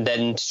game, and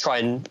then to try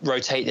and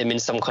rotate them in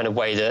some kind of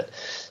way that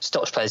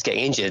stops players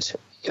getting injured,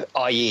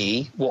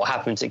 i.e. what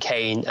happened to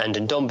Kane and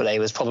Ndombele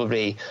was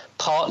probably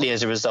partly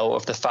as a result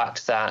of the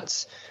fact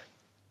that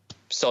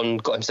Son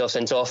got himself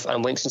sent off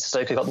and Winks and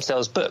Sissoko got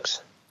themselves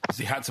booked.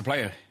 He had to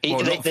play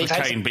They've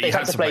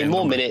had to play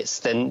more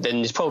minutes than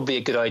is probably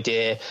a good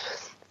idea.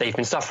 They've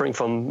been suffering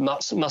from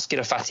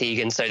muscular fatigue,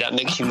 and so that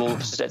makes you more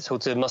susceptible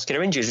to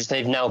muscular injuries, which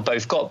they've now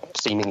both got,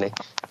 seemingly.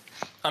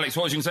 Alex,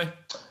 what was you going to say?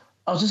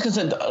 I was just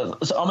going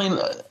to say, I mean,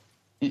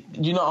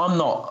 I'm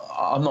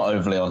not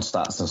overly on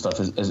stats and stuff,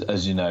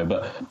 as you know,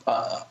 but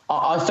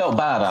I felt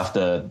bad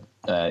after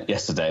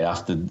yesterday,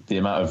 after the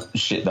amount of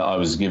shit that I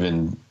was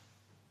given.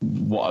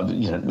 Not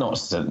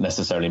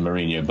necessarily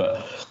Mourinho,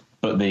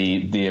 but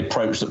the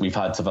approach that we've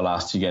had to the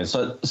last 2 games.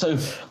 So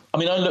I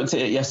mean, I looked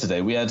at it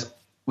yesterday. We had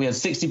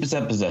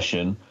 60%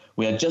 possession.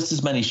 We had just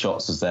as many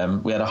shots as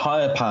them. We had a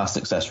higher pass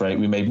success rate.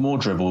 We made more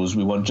dribbles.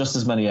 We won just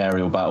as many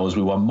aerial battles.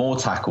 We won more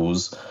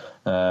tackles.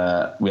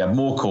 We had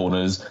more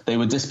corners. They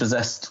were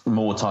dispossessed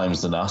more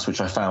times than us,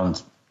 which I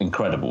found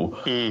incredible.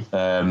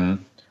 And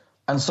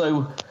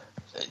so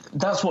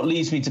that's what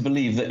leads me to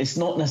believe that it's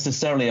not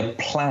necessarily a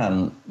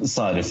plan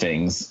side of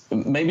things.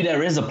 Maybe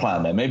there is a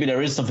plan there. Maybe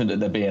there is something that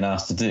they're being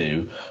asked to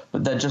do,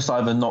 but they're just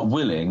either not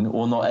willing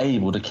or not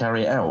able to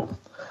carry it out.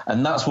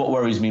 And that's what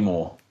worries me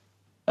more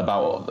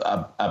about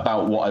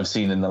what I've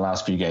seen in the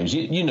last few games.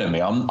 You know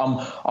me.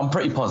 I'm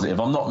pretty positive.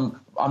 I'm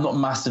not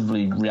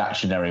massively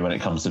reactionary when it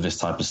comes to this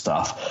type of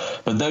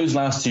stuff. But those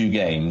last 2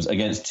 games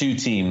against 2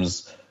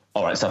 teams,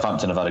 all right,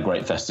 Southampton have had a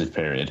great festive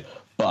period,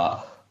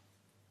 but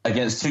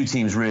against 2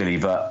 teams really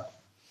that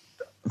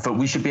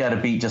we should be able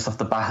to beat just off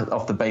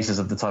the basis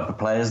of the type of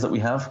players that we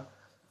have.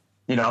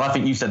 You know, I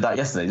think you said that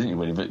yesterday, didn't you,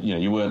 Willie? But you know,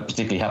 you weren't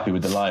particularly happy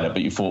with the lineup,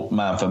 but you thought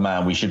man for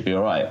man we should be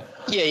all right.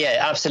 Yeah,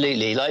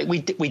 absolutely. Like we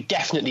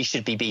definitely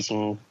should be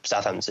beating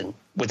Southampton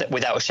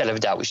without a shell of a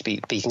doubt. We should be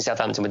beating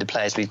Southampton with the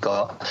players we've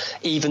got.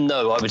 Even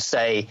though I would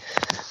say,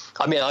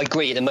 I mean, I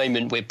agree at the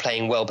moment we're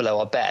playing well below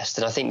our best,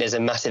 and I think there's a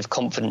massive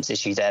confidence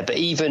issue there. But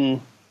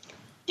even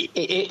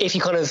if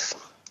you kind of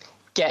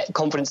get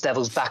confidence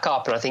levels back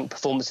up, and I think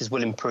performances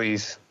will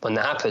improve when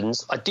that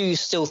happens, I do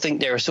still think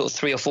there are sort of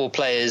 3 or 4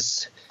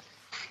 players,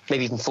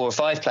 maybe even 4 or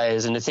 5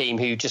 players in the team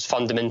who just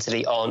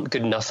fundamentally aren't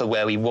good enough for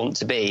where we want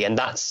to be. And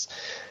that's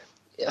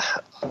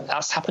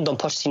happened on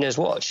Pochettino's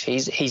watch.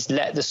 He's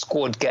let the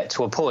squad get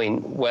to a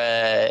point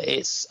where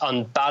it's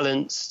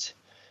unbalanced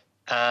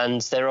and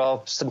there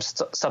are some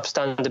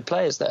substandard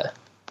players there.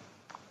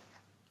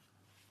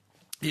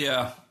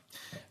 Yeah.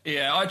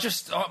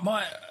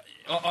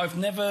 I've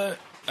never...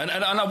 And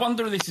I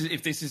wonder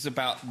if this is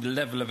about the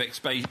level of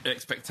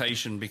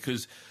expectation,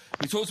 because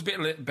we talked a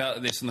bit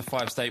about this in the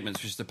 5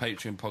 Statements, which is the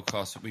Patreon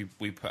podcast that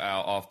we put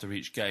out after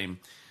each game.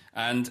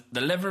 And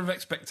the level of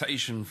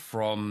expectation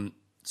from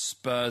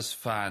Spurs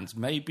fans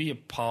may be a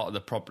part of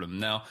the problem.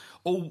 Now,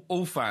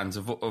 all fans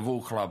of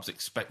all clubs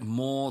expect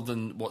more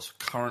than what's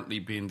currently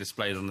being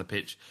displayed on the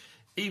pitch,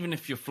 even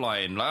if you're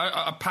flying. Like,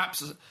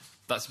 perhaps...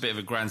 That's a bit of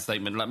a grand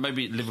statement. Like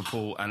maybe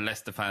Liverpool and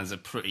Leicester fans are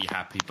pretty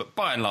happy, but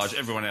by and large,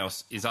 everyone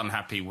else is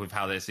unhappy with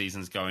how their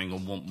season's going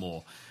and want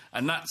more.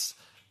 And that's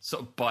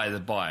sort of by the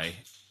by.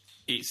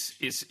 It's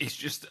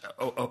just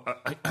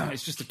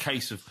a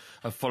case of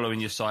following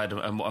your side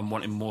and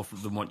wanting more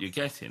than what you're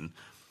getting.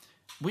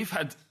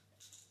 I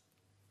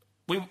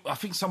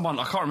think someone,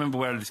 I can't remember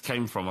where this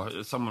came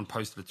from. Someone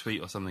posted a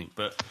tweet or something,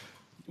 but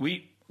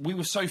we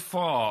were so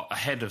far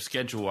ahead of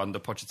schedule under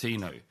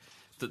Pochettino.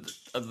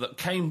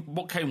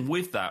 What came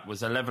with that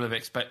was a level of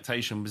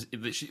expectation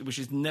which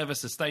is never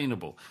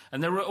sustainable.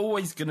 And there are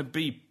always going to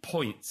be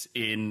points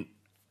in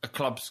a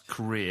club's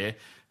career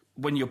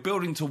when you're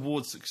building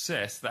towards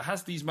success that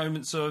has these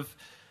moments of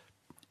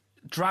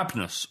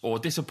drabness or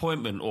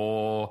disappointment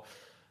or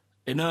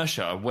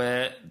inertia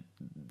where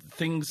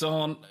things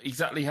aren't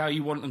exactly how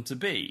you want them to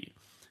be.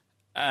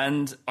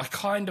 And I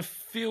kind of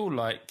feel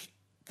like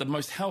the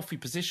most healthy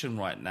position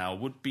right now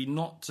would be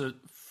not to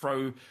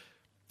throw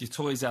your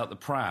toys out the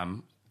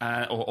pram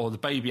or the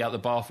baby out the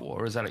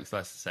bathwater, as Alex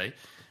likes to say,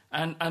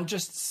 and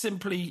just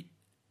simply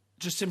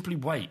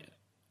wait,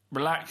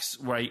 relax,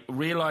 wait,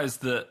 realise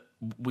that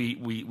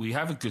we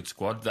have a good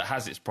squad that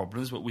has its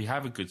problems, but we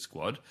have a good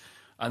squad,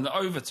 and that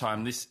over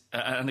time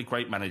and a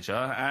great manager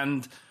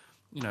and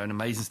an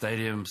amazing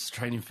stadium,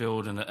 training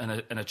field, and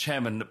a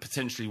chairman that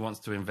potentially wants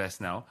to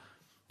invest now.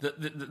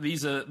 That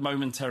these are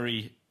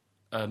momentary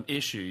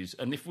issues,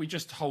 and if we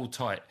just hold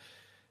tight,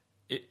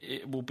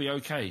 it will be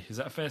okay. Is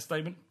that a fair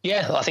statement?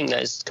 Yeah, I think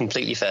that is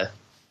completely fair.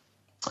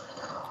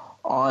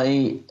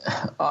 I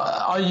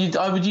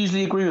would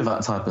usually agree with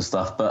that type of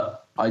stuff,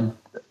 but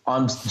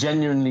I'm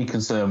genuinely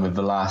concerned with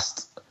the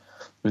last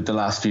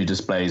few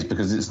displays,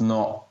 because it's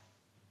not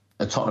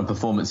a Tottenham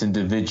performance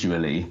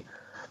individually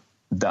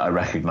that I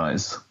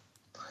recognise.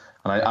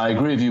 And I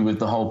agree with you with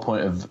the whole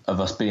point of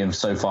us being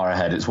so far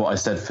ahead. It's what I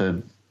said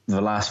for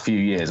the last few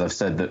years. I've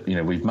said that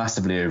we've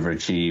massively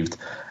overachieved,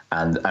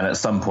 and at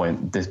some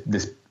point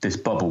this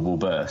bubble will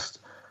burst.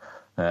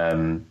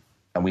 And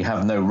we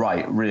have no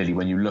right, really,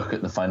 when you look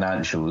at the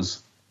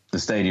financials. The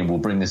stadium will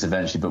bring this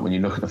eventually, but when you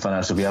look at the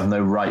financials, we have no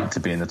right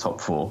to be in the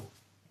top four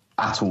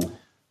at all.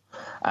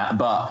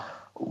 But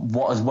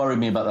what has worried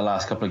me about the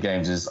last couple of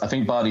games is, I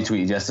think Bardi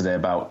tweeted yesterday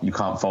about you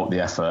can't fault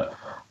the effort.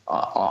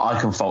 I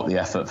can fault the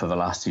effort for the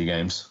last two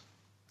games.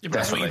 Yeah, but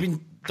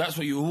that's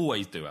what you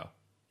always do, Al.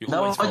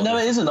 No,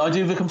 it isn't. I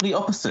do the complete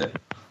opposite.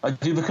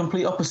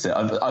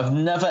 I've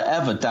never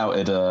ever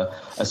doubted a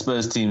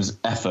Spurs team's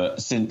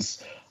effort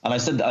since, and I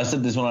said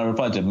this when I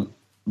replied to him.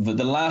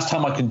 The last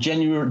time I can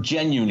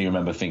genuinely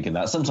remember thinking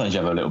that. Sometimes you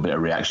have a little bit of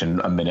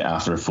reaction a minute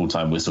after a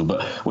full-time whistle,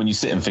 but when you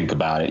sit and think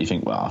about it, you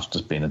think, well, I was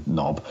just being a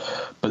knob.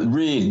 But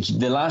really,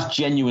 the last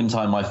genuine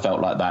time I felt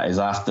like that is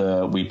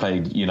after we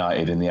played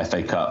United in the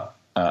FA Cup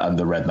and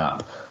the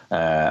Redknapp,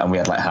 and we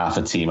had like half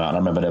a team out. And I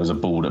remember there was a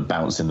ball that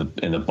bounced in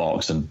the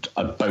box, and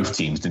both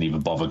teams didn't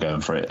even bother going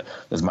for it.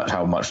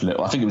 How much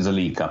little, I think it was a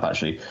League Cup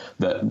actually,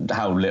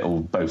 how little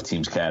both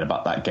teams cared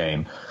about that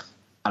game.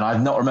 And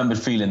I've not remembered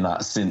feeling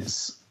that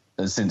since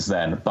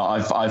then,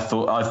 but I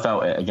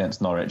felt it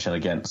against Norwich and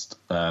against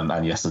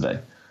and yesterday,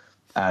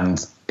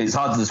 and it's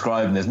hard to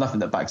describe, and there's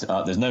nothing that backs it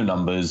up. There's no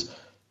numbers,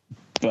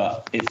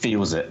 but it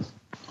feels it.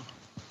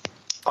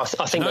 I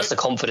think that's the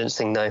confidence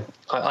thing, though.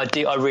 I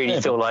really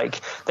feel like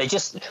they're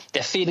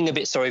feeling a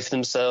bit sorry for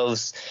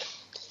themselves.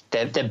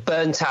 They're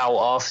burnt out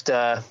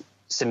after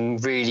some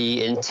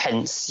really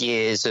intense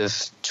years of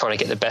trying to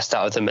get the best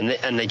out of them,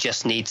 and they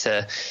just need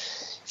to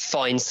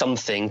find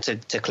something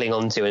to cling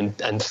on to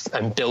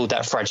and build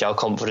that fragile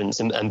confidence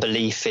and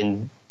belief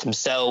in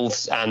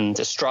themselves and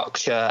the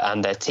structure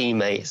and their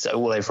teammates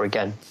all over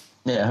again.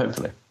 Yeah,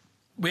 hopefully.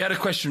 We had a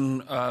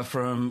question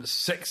from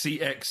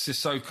Sexy X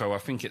Sissoko. I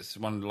think it's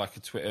one like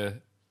a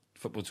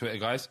football Twitter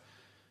guys.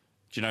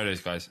 Do you know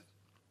those guys?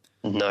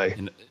 No.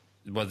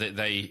 Well,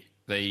 they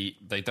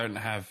don't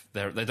have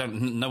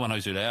no one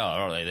knows who they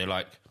are they?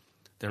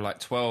 They're like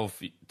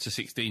 12 to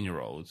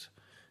 16-year-olds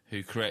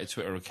who create a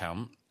Twitter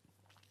account.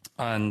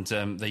 And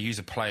they use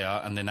a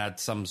player and then add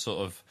some sort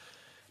of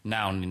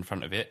noun in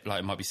front of it, like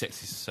it might be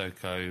Sexy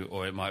Sissoko,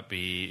 or it might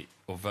be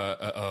or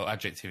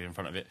adjective in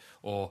front of it,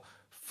 or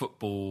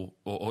football,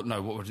 or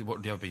no, what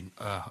would the other be?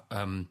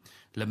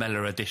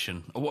 Lamella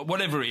edition, or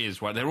whatever it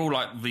is. Right? They're all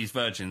like these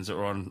virgins that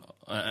are on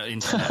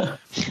internet,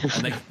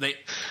 and they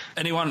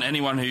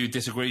anyone who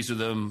disagrees with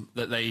them,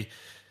 that they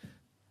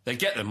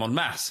get them en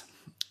masse.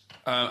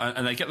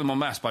 And they get them en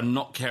masse by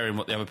not caring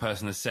what the other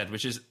person has said,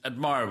 which is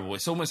admirable.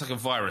 It's almost like a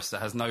virus that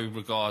has no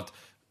regard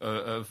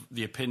of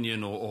the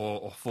opinion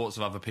or thoughts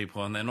of other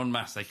people, and then en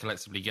masse they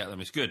collectively get them.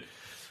 It's good.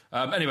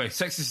 Anyway,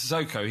 Sexy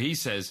Sissoko, he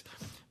says,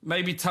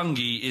 maybe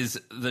Tungi is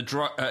the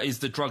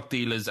drug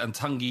dealers, and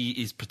Tungi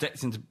is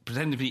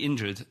pretending to be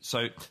injured.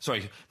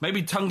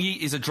 Maybe Tungi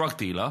is a drug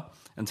dealer,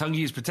 and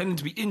Tungi is pretending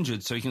to be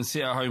injured so he can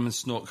sit at home and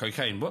snort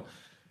cocaine. What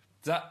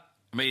that?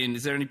 I mean,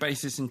 is there any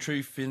basis in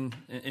truth in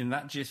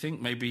that, do you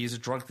think? Maybe he's a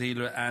drug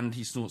dealer and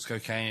he snorts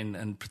cocaine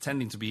and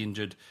pretending to be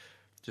injured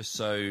just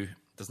so he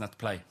doesn't have to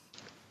play.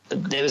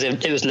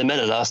 It was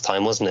Lamella last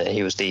time, wasn't it?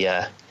 He was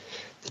the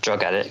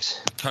drug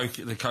addict.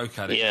 The coke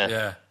addict,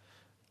 yeah.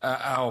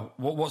 Al,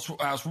 what's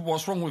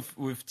wrong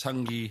with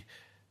Tungi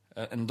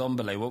and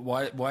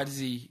Ndombele? Why does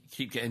he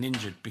keep getting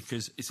injured?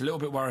 Because it's a little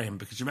bit worrying,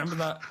 because you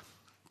remember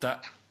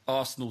that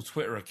Arsenal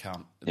Twitter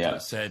account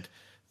that said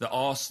that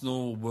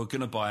Arsenal were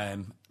going to buy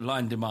him,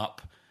 lined him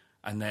up,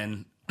 and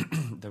then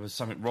there was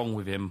something wrong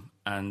with him,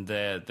 and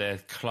their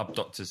club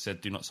doctors said,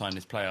 do not sign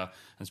this player,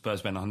 and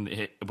Spurs went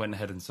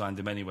ahead and signed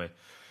him anyway.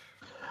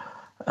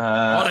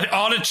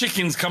 Are the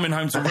chickens coming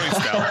home to roost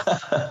now?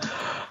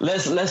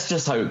 Let's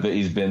just hope that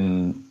he's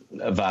been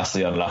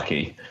vastly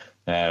unlucky.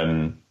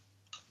 He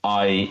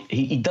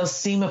does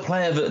seem a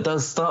player that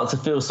does start to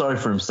feel sorry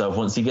for himself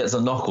once he gets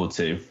a knock or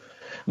two.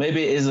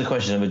 Maybe it is a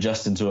question of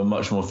adjusting to a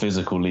much more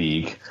physical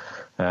league.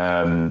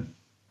 But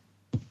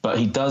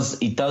he does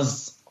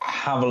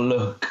have a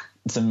look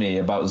to me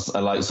about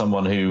like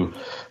someone who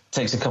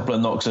takes a couple of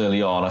knocks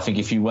early on. I think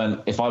if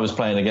I was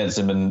playing against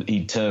him and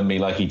he turned me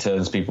like he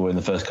turns people in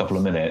the first couple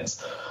of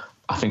minutes,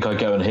 I think I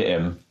go and hit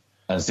him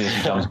and see if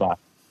he comes back.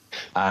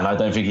 And I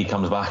don't think he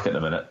comes back at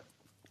the minute.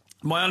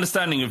 My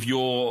understanding of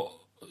your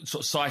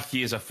sort of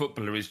psyche as a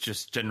footballer is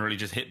just generally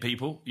just hit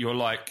people. You're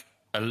like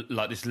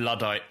this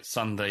Luddite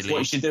Sunday league. What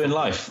you should do in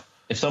life.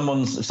 If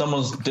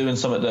someone's doing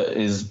something that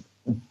is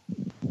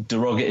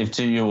derogative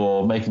to you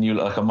or making you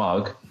look like a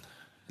mug,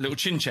 little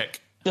chin check.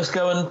 Just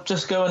go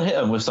and hit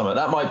them with something.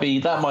 That might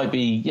be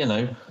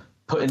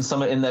putting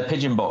something in their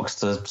pigeon box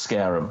to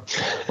scare them,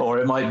 or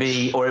it might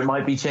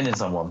be chinning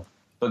someone.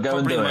 But go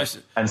Probably and do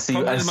it and see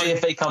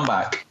if they come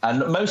back. And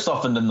most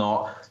often than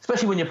not,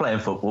 especially when you're playing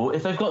football,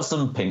 if they've got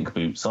some pink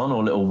boots on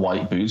or little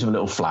white boots with a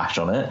little flash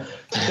on it,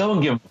 go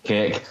and give them a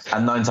kick,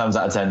 and 9 times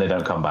out of 10 they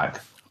don't come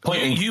back.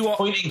 Point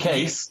in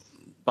case,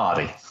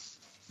 Bardi.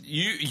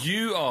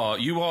 You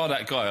are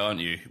that guy, aren't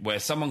you? Where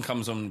someone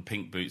comes on in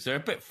pink boots, they're a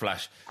bit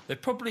flash. They're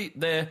probably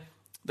a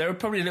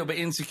little bit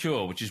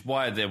insecure, which is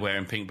why they're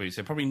wearing pink boots.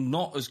 They're probably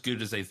not as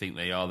good as they think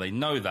they are. They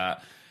know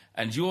that,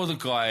 and you're the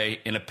guy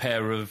in a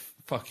pair of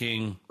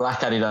fucking black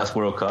Adidas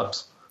World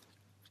Cups.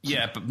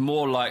 Yeah, but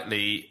more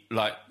likely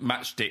like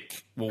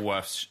matchstick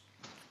Woolworths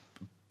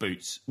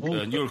boots.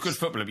 And you're a good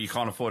footballer, but you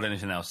can't afford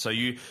anything else. So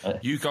you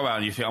go out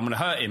and you think, I'm going to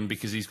hurt him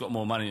because he's got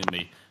more money than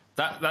me.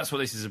 That's what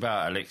this is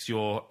about, Alex.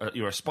 You're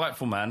a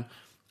spiteful man.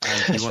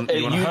 And you want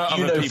to hurt other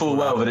people. You know full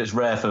well that it's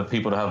rare for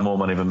people to have more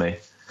money than me.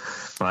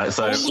 Right,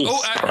 so...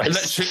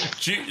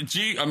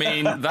 I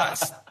mean,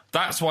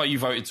 that's why you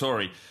voted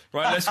Tory.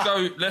 Right,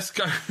 let's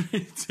go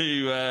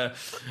to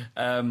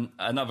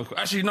another...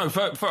 Actually, no,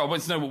 first I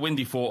want to know what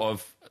Windy thought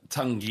of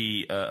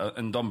Tungi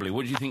and Ndombele.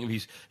 What do you think of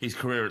his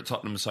career at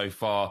Tottenham so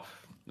far?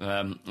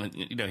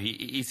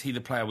 Is he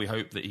the player we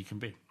hope that he can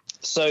be?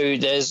 So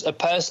there's a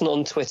person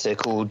on Twitter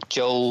called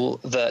Joel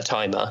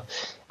Vertheimer,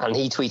 and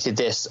he tweeted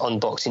this on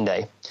Boxing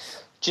Day.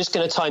 Just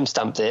going to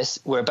timestamp this.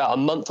 We're about a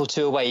month or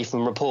two away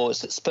from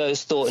reports that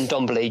Spurs thought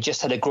Ndombele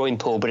just had a groin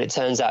pull, but it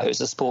turns out it was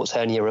a sports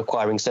hernia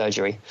requiring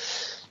surgery.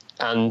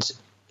 And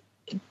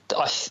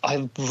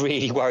I'm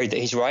really worried that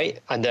he's right,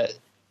 and that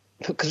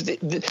because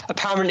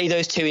apparently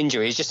those two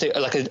injuries, just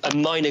a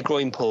minor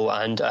groin pull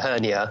and a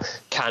hernia,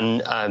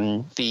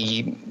 can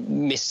be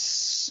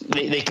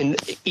they can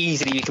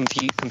easily be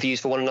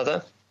confused for one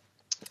another.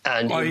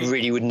 And it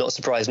really would not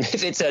surprise me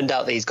if it turned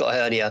out that he's got a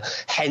hernia.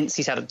 Hence,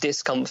 he's had a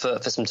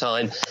discomfort for some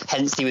time.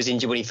 Hence, he was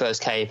injured when he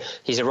first came.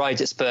 He's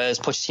arrived at Spurs.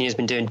 Pochettino's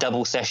been doing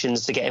double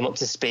sessions to get him up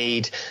to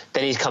speed.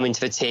 Then he's come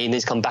into the team. Then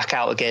he's come back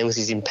out again because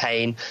he's in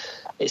pain.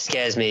 It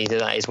scares me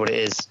that is what it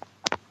is.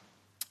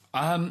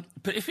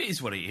 But if it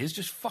is what it is,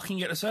 just fucking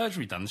get the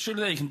surgery done.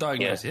 Surely they can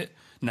diagnose it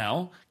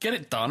now. Get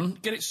it done.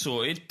 Get it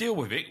sorted. Deal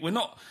with it. We're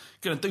not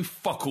going to do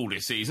fuck all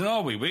this season,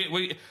 are we? We're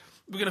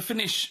going to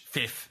finish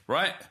 5th,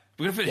 right?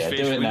 We're going to finish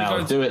 5th. Do it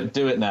now.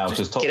 Do it now.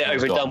 Just get it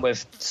over and done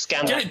with.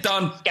 Get it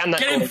done. Get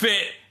him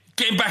fit.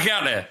 Get him back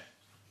out there.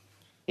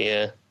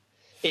 Yeah.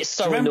 It's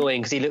so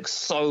annoying because he looks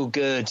so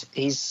good.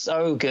 He's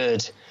so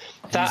good.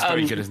 He's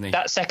very good, isn't he?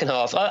 That second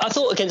half, I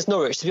thought against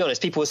Norwich, to be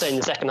honest, people were saying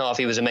the second half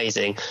he was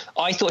amazing.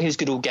 I thought he was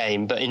good all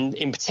game, but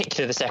in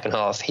particular the second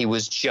half, he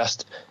was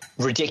just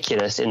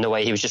ridiculous in the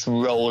way he was just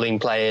rolling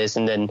players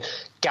and then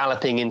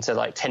galloping into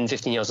like 10,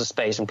 15 yards of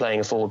space and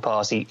playing a forward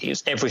pass. It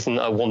was everything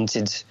that I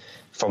wanted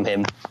from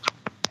him.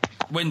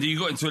 Wendy, you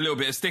got into a little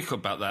bit of stick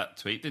about that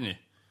tweet, didn't you?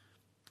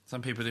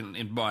 Some people didn't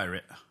admire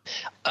it.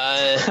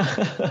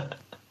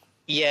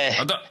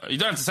 Yeah. You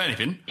don't have to say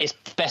anything. It's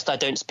best I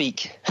don't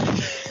speak.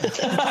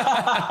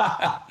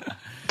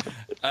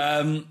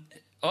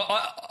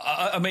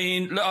 I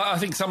mean, look, I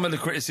think some of the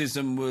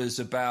criticism was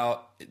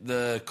about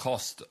the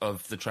cost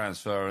of the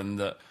transfer and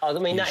that... I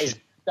mean, that is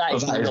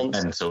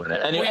nonsense.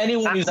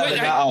 Anyone who's having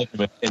that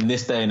argument in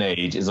this day and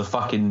age is a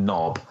fucking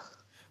knob.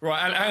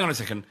 Right, hang on a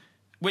second.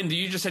 Wendy,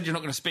 you just said you're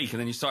not going to speak, and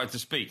then you started to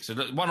speak. So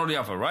one or the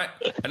other, right?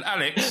 And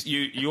Alex,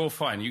 you're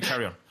fine. You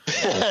carry on.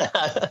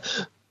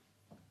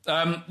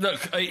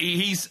 Look,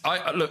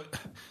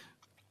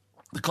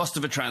 the cost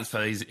of a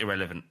transfer is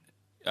irrelevant.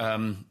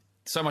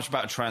 So much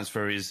about a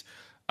transfer is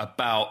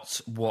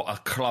about what a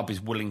club is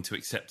willing to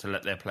accept to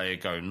let their player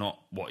go, not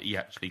what he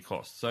actually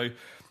costs. So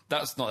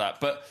that's not that.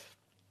 But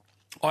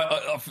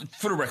I,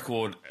 for the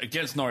record,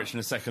 against Norwich in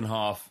the second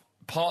half,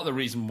 part of the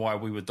reason why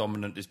we were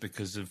dominant is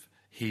because of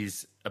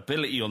his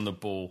ability on the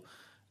ball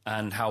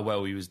and how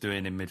well he was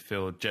doing in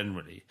midfield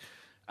generally.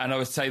 And I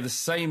would say the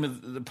same,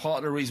 the part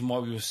of the reason why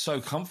we were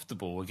so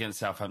comfortable against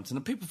Southampton,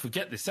 and people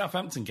forget this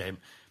Southampton game,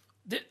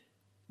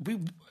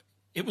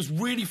 it was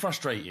really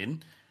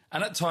frustrating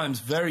and at times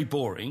very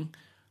boring,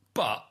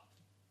 but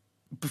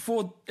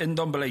before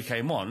Ndombele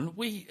came on,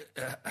 we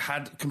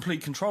had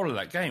complete control of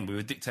that game. We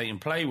were dictating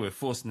play, we were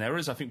forcing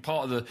errors. I think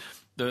part of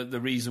the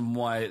reason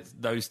why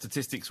those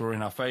statistics were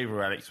in our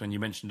favour, Alex, when you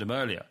mentioned them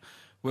earlier,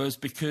 was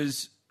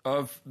because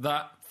of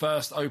that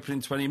first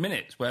opening 20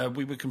 minutes where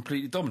we were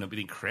completely dominant. We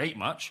didn't create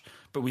much,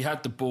 but we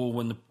had the ball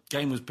when the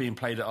game was being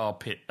played at our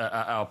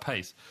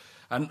pace.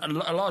 And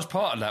a large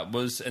part of that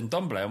was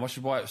Ndombele, and which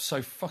is why it was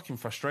so fucking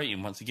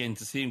frustrating once again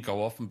to see him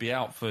go off and be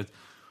out for,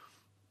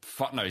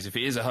 fuck knows, if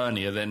it is a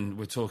hernia, then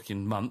we're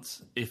talking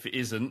months. If it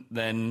isn't,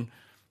 then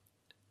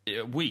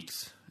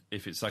weeks.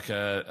 If it's like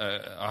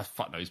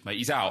fuck knows, mate.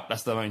 He's out.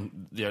 That's the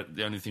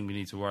only thing we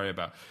need to worry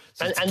about.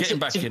 So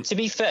to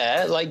be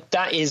fair, like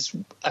that is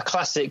a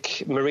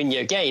classic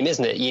Mourinho game,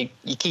 isn't it? You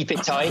keep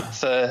it tight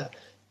for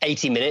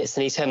 80 minutes,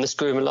 and you turn the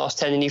screw in the last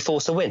 10, and you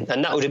force a win.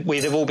 And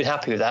we'd have all been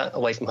happy with that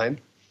away from home.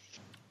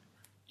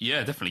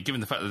 Yeah, definitely.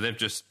 Given the fact that they've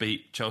just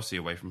beat Chelsea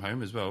away from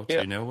home as well,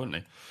 2-0,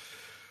 wouldn't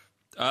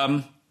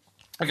they?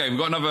 Okay, we've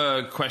got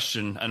another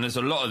question, and there's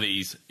a lot of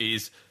these.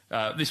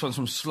 This one's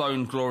from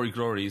Sloan Glory.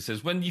 He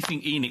says, when do you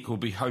think ENIC will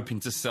be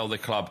hoping to sell the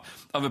club?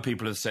 Other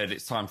people have said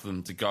it's time for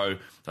them to go.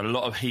 A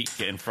lot of heat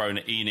getting thrown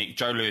at ENIC.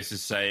 Joe Lewis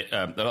is saying,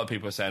 a lot of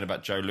people are saying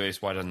about Joe Lewis,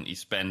 why doesn't he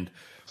spend?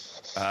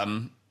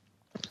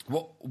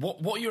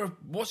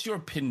 What's your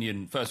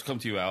opinion, first come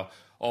to you, Al,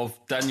 of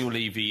Daniel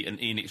Levy and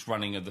ENIC's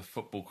running of the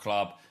football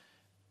club?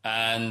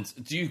 And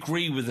do you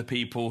agree with the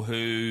people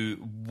who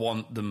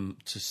want them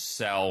to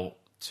sell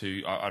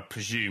to, I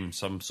presume,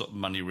 some sort of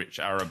money-rich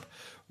Arab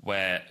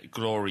where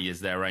glory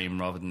is their aim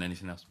rather than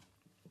anything else?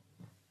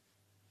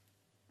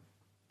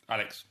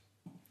 Alex?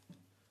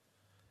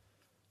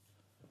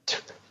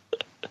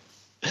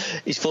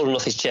 He's fallen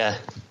off his chair.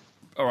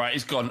 All right,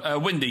 he's gone.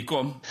 Windy, go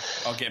on.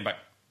 I'll get him back.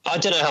 I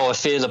don't know how I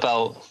feel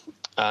about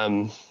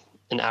an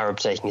Arab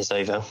taking us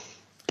over.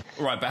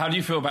 Right, but how do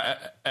you feel about,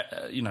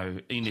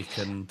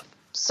 ENIC and...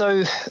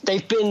 So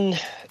they've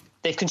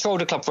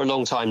controlled the club for a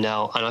long time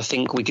now, and I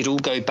think we could all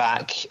go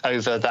back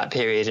over that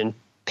period and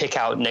pick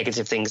out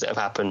negative things that have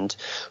happened.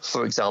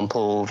 For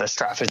example, the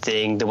Stratford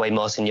thing, the way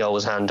Martin Jol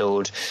was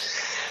handled,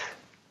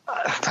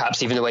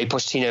 perhaps even the way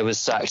Pochettino was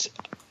sacked.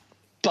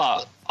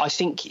 But I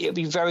think it would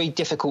be very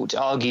difficult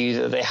to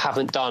argue that they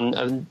haven't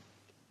done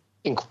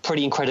a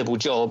pretty incredible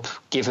job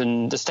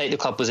given the state the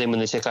club was in when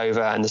they took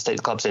over and the state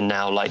the club's in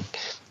now. Like,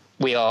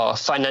 we are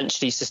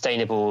financially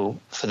sustainable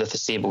for the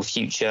foreseeable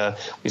future.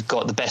 We've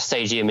got the best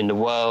stadium in the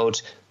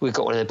world. We've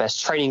got one of the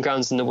best training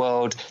grounds in the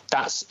world.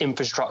 That's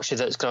infrastructure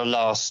that's going to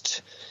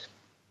last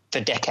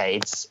for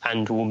decades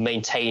and will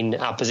maintain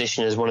our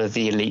position as one of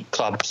the elite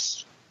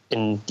clubs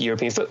in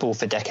European football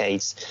for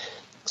decades.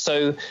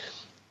 So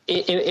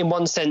in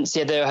one sense,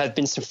 yeah, there have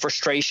been some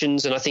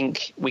frustrations, and I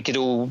think we could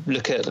all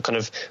look at the kind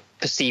of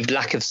perceived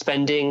lack of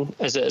spending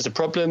as a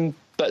problem.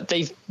 But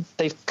they've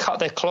cut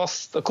their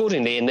cloth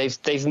accordingly, and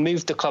they've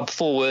moved the club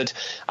forward.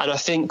 And I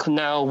think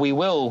now we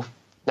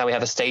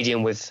have a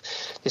stadium with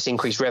this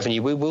increased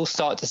revenue, we will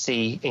start to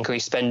see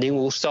increased spending.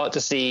 We'll start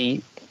to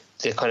see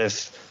the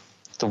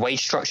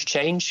wage structure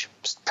change,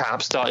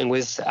 perhaps starting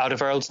with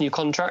Alderweireld's new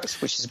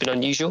contract, which has been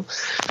unusual,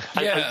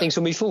 and things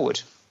will move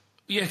forward.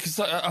 Yeah, because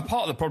a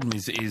part of the problem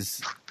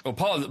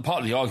part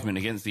of the argument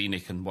against the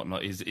ENIC and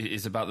whatnot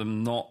is about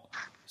them not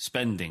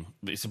spending.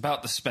 It's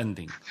about the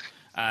spending,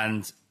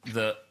 and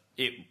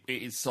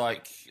it's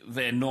like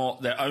they're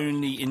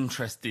only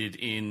interested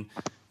in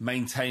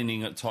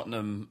maintaining at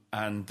Tottenham,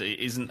 and it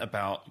isn't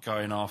about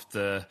going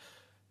after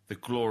the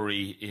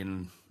glory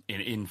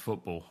in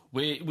football.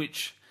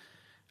 Which,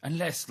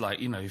 unless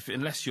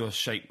you're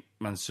Sheikh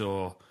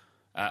Mansour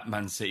at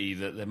Man City,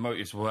 that their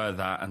motives were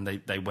that, and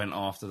they went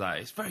after that.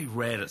 It's very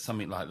rare that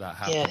something like that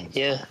happens.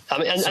 Yeah. I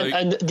mean,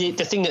 and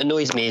the thing that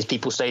annoys me is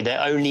people say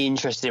they're only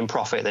interested in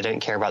profit; they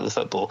don't care about the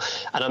football.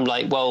 And I'm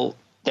like, well,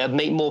 they'll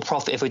make more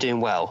profit if we're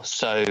doing well.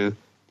 So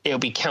it'll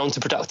be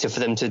counterproductive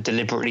for them to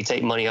deliberately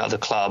take money out of the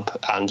club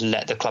and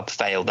let the club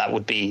fail. That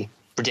would be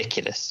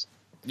ridiculous.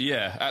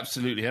 Yeah,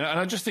 absolutely. And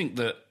I just think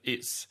that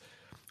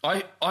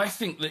I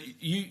think that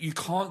you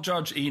can't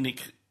judge ENIC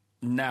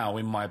now,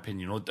 in my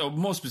opinion, or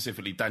more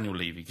specifically Daniel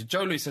Levy, because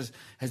Joe Lewis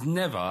has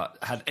never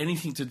had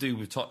anything to do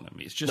with Tottenham.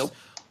 It's just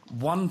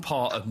one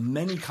part of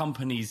many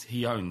companies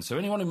he owns. So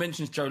anyone who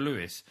mentions Joe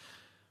Lewis,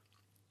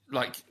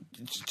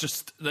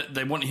 just that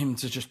they want him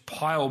to just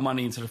pile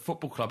money into the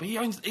football club.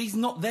 He's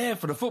not there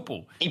for the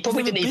football. He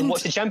probably didn't even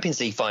watch the Champions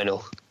League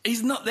final.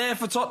 He's not there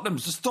for Tottenham.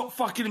 So stop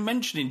fucking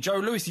mentioning Joe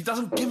Lewis. He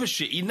doesn't give a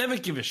shit. He never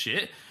give a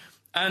shit.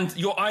 And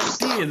your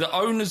idea that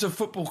owners of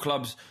football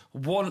clubs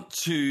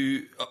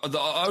that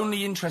are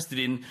only interested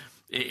in,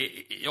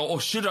 or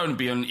should only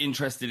be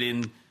interested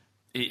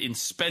in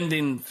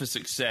spending for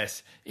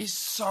success, is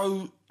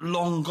so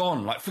long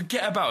gone. Like,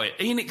 forget about it.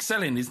 ENIC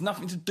selling is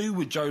nothing to do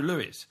with Joe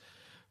Lewis.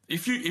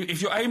 If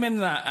you're aiming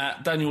that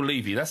at Daniel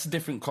Levy, that's a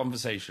different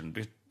conversation,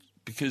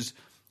 because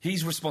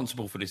he's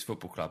responsible for this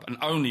football club and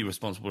only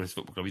responsible for this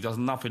football club. He does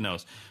nothing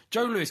else.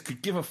 Joe Lewis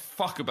could give a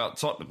fuck about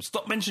Tottenham.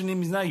 Stop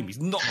mentioning his name. He's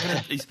not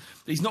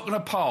gonna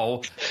pile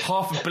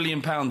 £500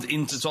 million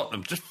into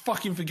Tottenham. Just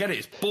fucking forget it.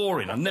 It's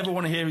boring. I never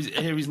want to hear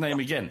his name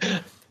again.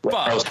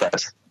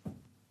 But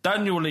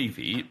Daniel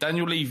Levy,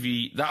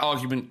 that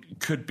argument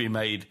could be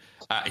made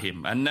at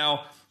him. And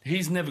now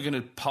he's never going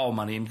to pile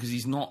money in, because he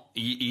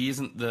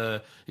hasn't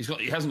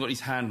got his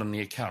hand on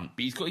the account,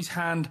 but he's got his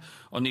hand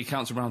on the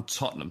accounts around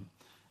Tottenham.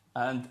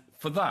 And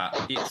for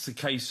that, it's a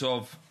case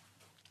of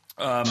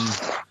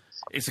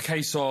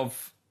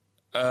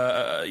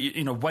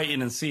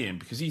waiting and seeing,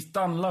 because he's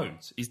done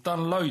loads. He's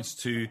done loads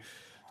to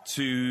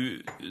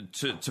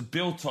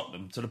build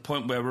Tottenham to the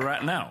point where we're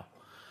at now.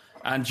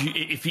 And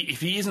if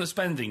he isn't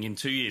spending in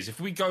 2 years, if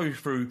we go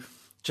through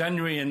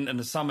January and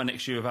the summer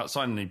next year without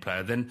signing any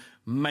player, then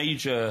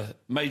major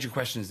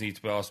questions need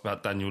to be asked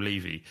about Daniel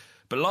Levy.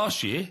 But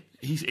last year,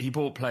 he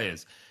bought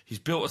players. He's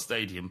built a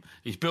stadium.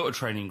 He's built a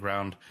training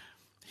ground.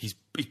 He's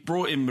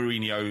brought in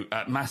Mourinho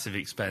at massive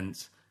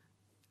expense.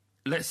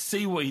 Let's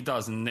see what he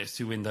does in the next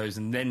 2 windows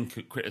and then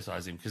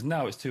criticise him, because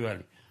now it's too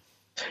early.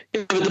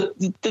 Yeah, but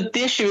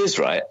the issue is,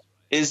 right,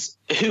 is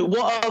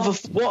what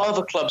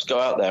other clubs go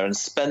out there and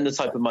spend the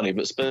type of money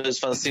that Spurs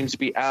fans seem to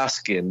be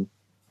asking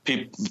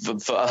people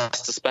for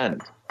us to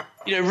spend?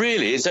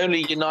 Really, it's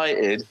only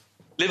United.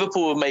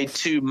 Liverpool have made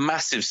 2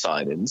 massive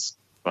signings,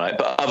 right?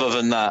 But other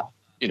than that,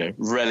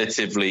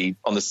 relatively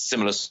on the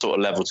similar sort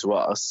of level to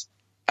us,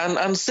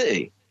 and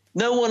City.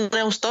 No one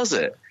else does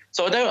it.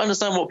 So I don't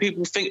understand what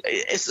people think.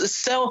 It's a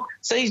sell.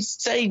 Say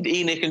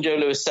ENIC and Joe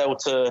Lewis sell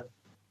to,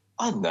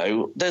 I don't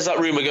know. There's that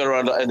rumor going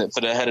around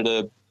for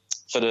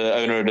the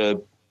owner of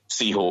the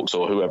Seahawks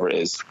or whoever it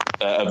is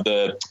of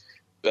the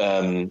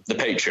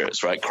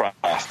Patriots, right?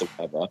 Kraft or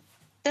whatever.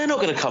 They're not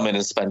going to come in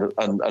and spend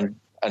and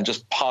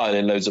just pile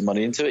in loads of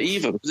money into it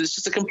either, because it's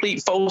just a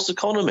complete false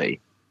economy.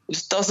 It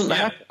just doesn't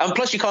happen. And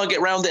plus, you can't get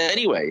around it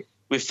anyway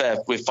with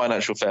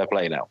financial fair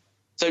play now.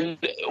 So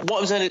what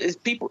I'm saying is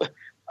people.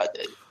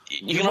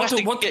 You're going to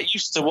have to get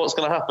used to what's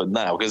going to happen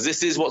now, because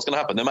this is what's going to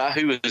happen, no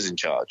matter who is in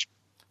charge.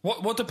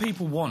 What do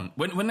people want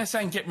when they're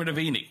saying get rid of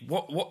ENIC?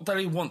 What do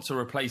they want to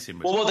replace him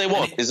with? Well, what they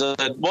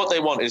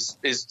want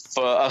is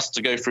for us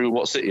to go through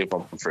what City have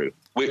gone through,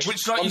 which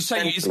like you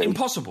say, is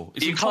impossible.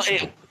 It's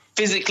impossible. It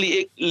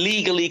physically,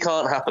 legally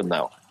can't happen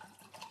now.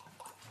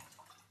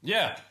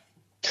 Yeah,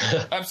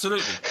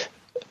 absolutely.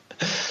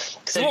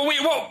 So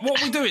what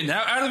are we doing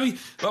now? How do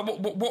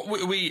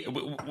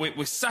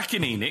we're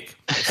sacking ENIC.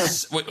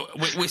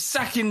 We're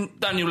sacking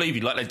Daniel Levy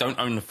like they don't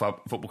own the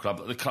football club.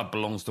 Like the club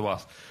belongs to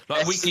us.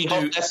 Like we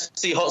can do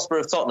FC Hotspur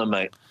of Tottenham,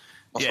 mate.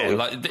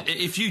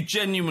 If you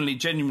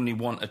genuinely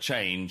want a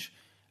change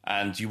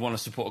and you want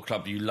to support a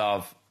club you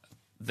love,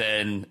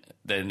 then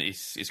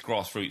it's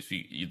grassroots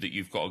that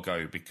you've got to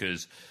go,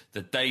 because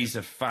the days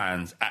of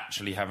fans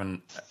actually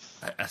having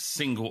a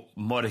single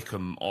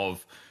modicum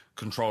of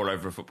control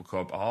over a football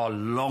club are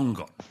long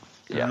gone.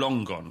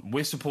 Long gone.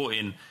 We're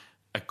supporting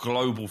a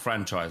global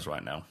franchise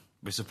right now.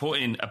 We're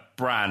supporting a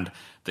brand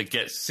that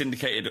gets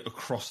syndicated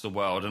across the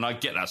world, and I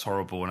get that's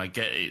horrible, and I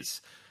get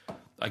it's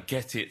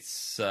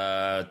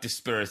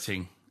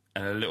dispiriting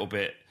and a little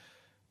bit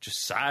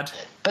just sad.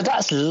 But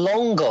that's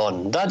long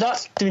gone.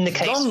 That's been the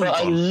case for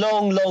a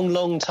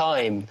long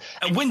time.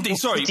 And Windy,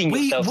 sorry,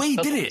 we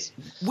did it.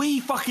 We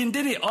fucking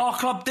did it. Our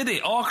club did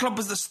it. Our club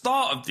was the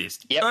start of this.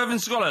 Yep. Irvin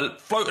Scholar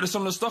floated us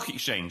on the stock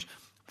exchange.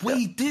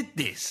 We did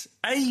this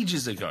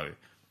ages ago.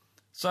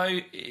 So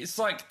it's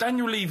like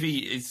Daniel Levy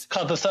is...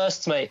 Club of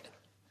firsts, mate.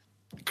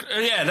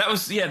 Yeah, that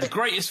was the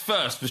greatest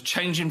first was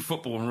changing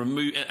football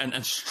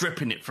and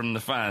stripping it from the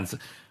fans.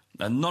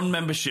 A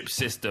non-membership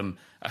system,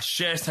 a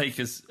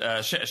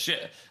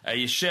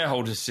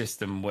shareholders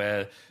system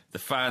where the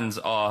fans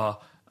are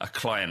a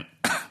client.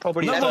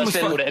 Probably a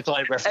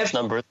client reference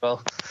number as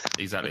well.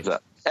 Exactly.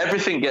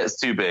 Everything gets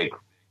too big,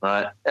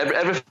 right?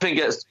 Everything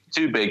gets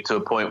too big to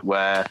a point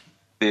where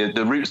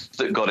the roots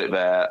that got it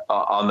there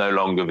are no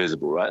longer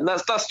visible, right? And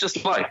that's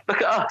just life.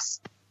 Look at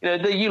us.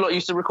 You lot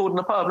used to record in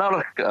the pub. Now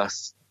look at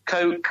us.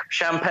 Coke,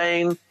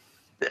 champagne,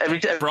 every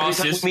time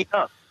we meet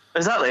up.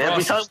 Exactly,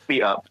 every time we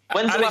meet up.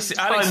 When's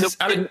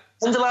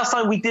the last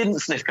time we didn't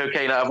sniff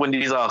cocaine out of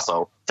Windy's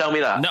arsehole? Tell me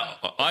that. No,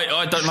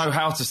 I don't know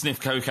how to sniff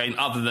cocaine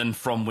other than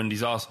from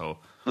Windy's arsehole.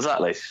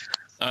 Exactly.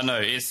 I know.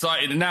 It's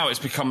like now it's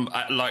become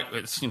like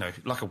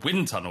a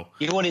wind tunnel.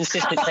 You want to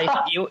insist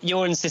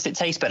it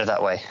tastes better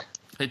that way.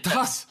 It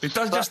does. It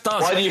just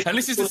does. And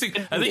this is the thing.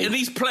 And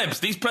these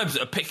plebs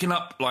are picking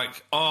up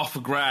like half a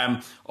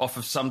gram off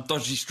of some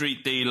dodgy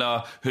street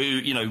dealer who,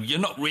 you're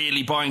not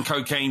really buying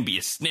cocaine, but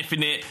you're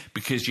sniffing it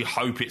because you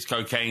hope it's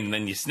cocaine. And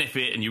then you sniff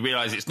it and you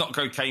realise it's not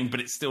cocaine, but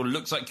it still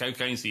looks like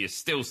cocaine, so you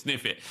still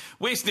sniff it.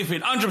 We're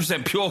sniffing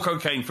 100% pure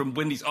cocaine from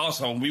Windy's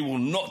arsehole, and we will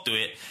not do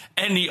it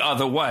any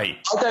other way.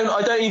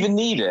 I don't even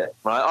need it,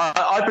 right?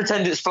 I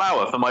pretend it's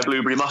flour for my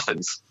blueberry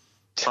muffins.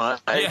 Right?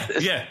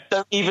 Yeah.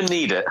 Don't even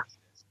need it.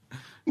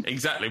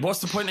 Exactly. What's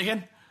the point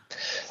again?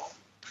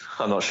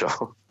 I'm not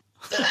sure.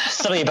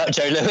 Something about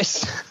Joe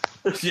Lewis.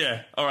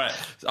 Yeah. All right.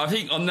 I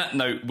think on that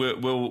note,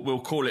 we'll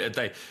call it a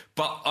day.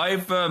 But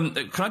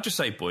can I just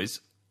say,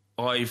 boys,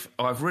 I've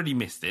really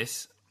missed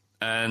this,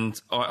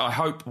 and I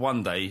hope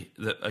one day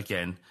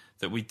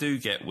that we do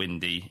get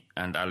Windy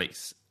and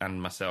Alex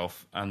and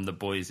myself and the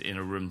boys in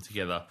a room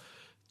together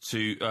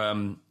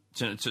to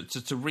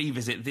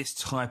revisit this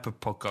type of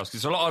podcast,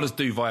 because a lot of us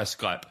do via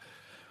Skype.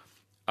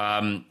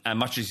 And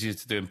much easier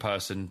to do in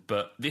person,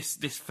 but this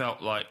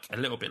felt like a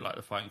little bit like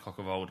the Fighting Cock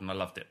of old, and I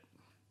loved it.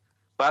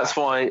 That's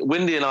why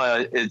Windy and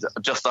I is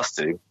just us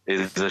two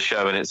is a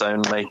show in its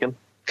own making.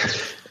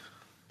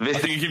 I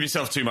think you give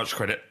yourself too much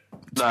credit.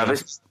 No,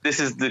 this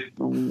is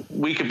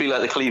we could be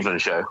like the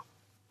Cleveland show.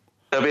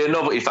 There'll be a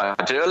novelty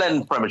factor. It'll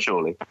end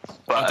prematurely.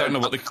 But, I don't know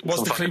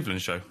what's the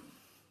Cleveland show.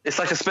 It's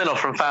like a spin-off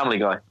from Family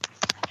Guy.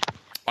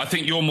 I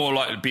think you're more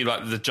likely to be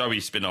like the Joey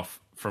spin-off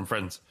from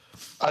Friends.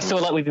 I feel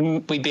like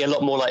we'd be a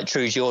lot more like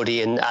True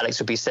Geordie, and Alex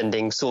would be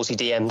sending saucy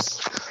DMs.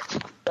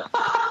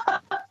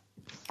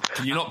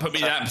 Can you not put me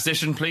in that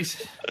position,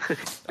 please?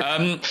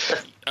 Can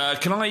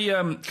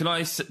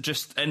I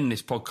just end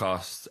this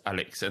podcast,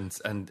 Alex,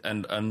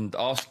 and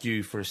ask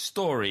you for a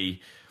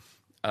story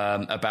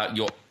about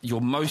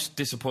your most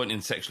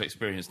disappointing sexual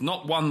experience?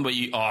 Not one where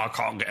I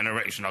can't get an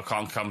erection, I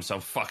can't come, so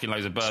I'm fucking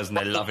loads of birds and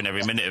they're loving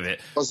every minute of it.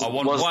 I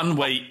want one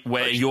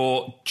where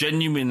you're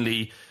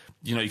genuinely,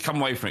 you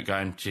come away from it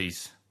going,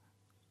 geez.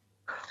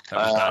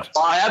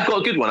 I have got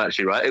a good one,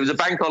 actually, right? It was a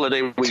bank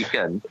holiday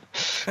weekend.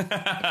 Settling,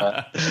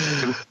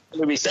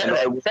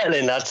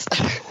 lads.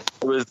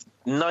 It was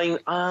I'm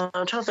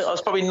trying to think. I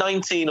was probably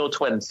 19 or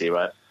 20,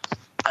 right?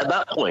 At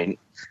that point,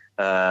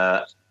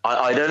 I'd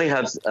only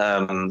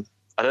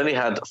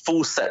had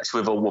full sex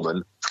with a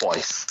woman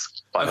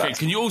twice. Okay,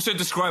 can you also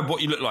describe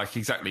what you look like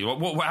exactly?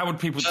 How would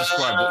people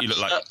describe what you look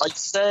like?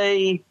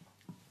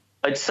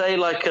 I'd say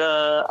like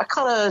a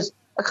kind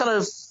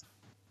of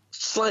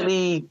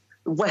slightly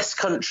West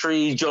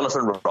Country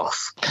Jonathan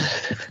Ross.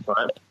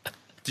 Right?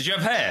 Did you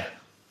have hair?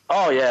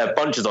 Oh yeah,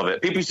 bunches of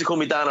it. People used to call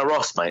me Dana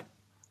Ross, mate.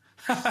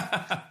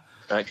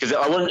 Because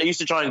I used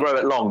to try and grow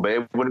it long, but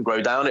it wouldn't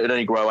grow down; it would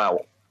only grow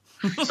out.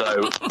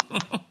 So,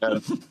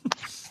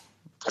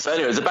 so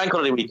anyway, it was a bank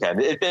holiday weekend.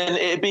 It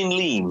had been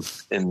lean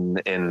in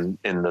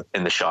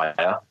the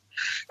Shire,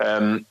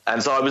 and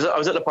so I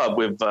was at the pub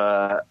with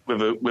a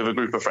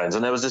group of friends,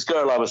 and there was this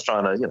girl I was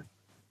trying to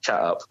chat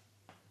up.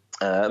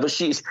 But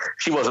she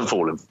wasn't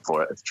falling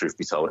for it, if the truth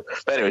be told.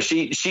 But anyway,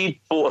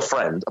 she bought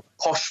a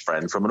posh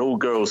friend from an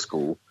all-girls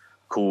school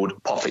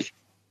called Poppy,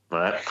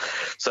 right?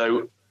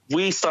 So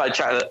we started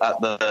chatting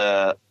at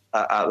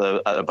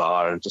the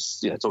bar and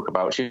just talk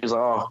about. She was like,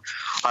 "Oh,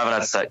 I haven't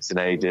had sex in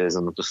ages,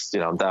 and just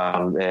I'm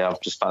down here.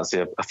 I've just fancy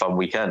a fun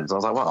weekend." So I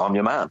was like, "Well, I'm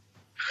your man."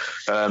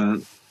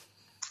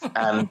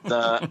 And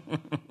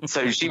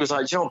so she was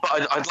like,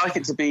 but I'd like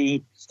it to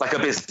be like a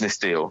business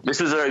deal.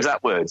 This was her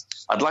exact words.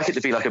 I'd like it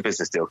to be like a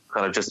business deal,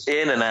 kind of just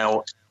in and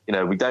out.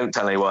 We don't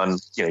tell anyone.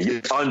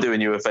 I'm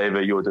doing you a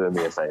favour, you're doing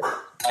me a favour.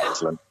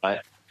 Excellent, right?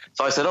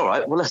 So I said, all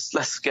right, well,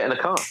 let's get in a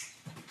car.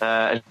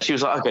 And she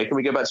was like, okay, can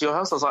we go back to your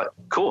house? I was like,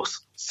 of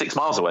course, 6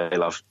 miles away,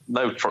 love.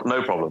 No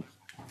problem.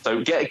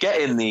 So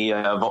get in the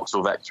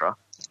Vauxhall Vectra,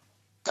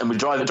 and we're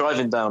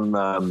driving down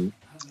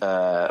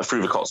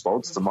through the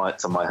Cotswolds to my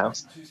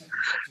house.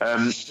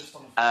 And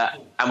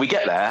we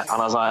get there, and I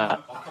was like,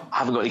 I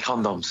haven't got any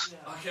condoms.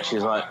 She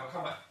was like,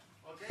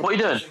 what are you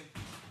doing?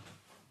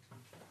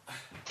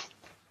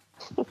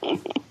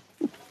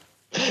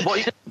 What are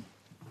you doing?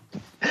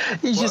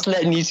 He's just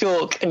letting you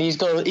talk, and he's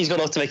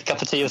gone off to make a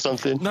cup of tea or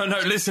something. No,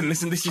 listen,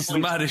 this is the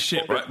maddest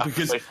shit, right?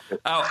 Because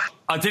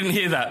I didn't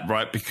hear that,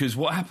 right? Because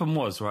what happened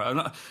was,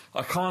 right,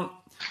 I can't,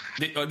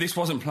 this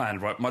wasn't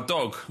planned, right? My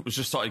dog was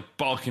just started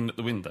barking at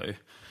the window.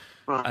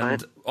 Right.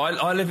 And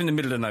I live in the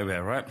middle of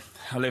nowhere, right?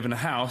 I live in a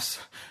house,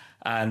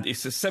 and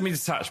it's a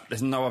semi-detached,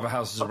 there's no other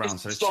houses around,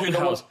 so there's two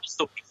houses.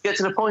 Get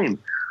to the point.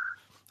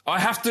 I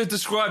have to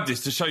describe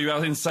this to show you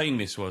how insane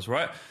this was,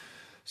 right?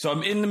 So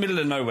I'm in the middle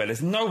of nowhere.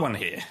 There's no one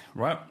here,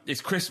 right?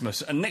 It's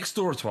Christmas. And next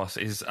door to us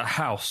is a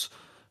house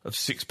of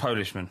 6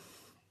 Polishmen.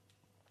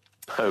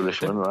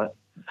 Polishmen, right?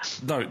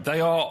 No, they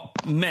are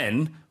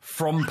men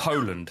from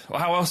Poland.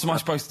 How else am I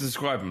supposed to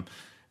describe them?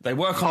 They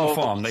work on the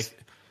farm.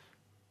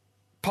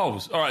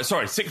 Poles. All right,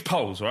 sorry, 6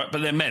 Poles, right?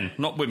 But they're men,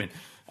 not women.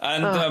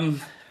 And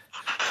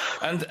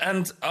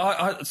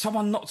I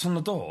someone knocked on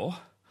the door.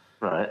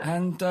 Right.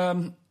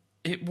 And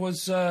it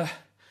was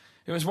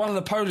one of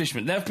the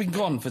Polishmen. They've been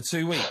gone for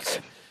 2 weeks.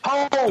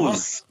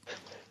 Poles!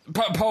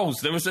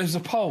 Poles. There was a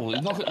Pole.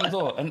 He knocked at the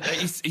door, and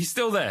he's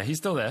still there. He's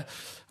still there.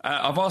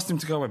 I've asked him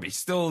to go away, but he's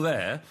still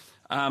there.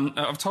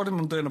 I've told him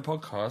I'm doing a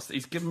podcast.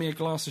 He's given me a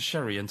glass of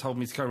sherry and told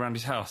me to go around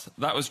his house.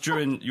 That was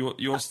during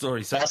your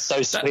story. So that's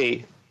so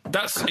sweet.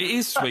 It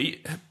is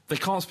sweet. They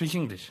can't speak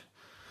English,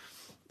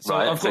 so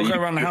right, I've got to go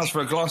around the house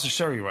for a glass of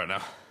sherry right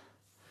now.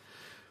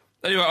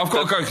 Anyway, I've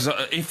got to go because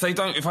if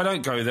I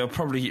don't go, they'll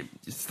probably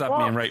stab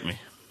me and rape me.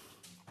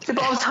 Yeah,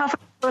 but I was having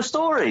a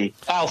story.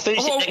 Al,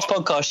 finish the next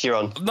podcast you're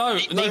on. No,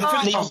 leave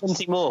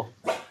something more.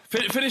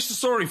 Finish the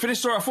story. Finish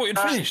the story. I thought you'd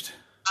finished.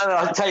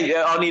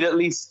 I'll need at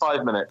least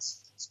 5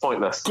 minutes. It's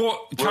pointless. Go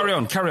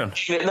on, carry on.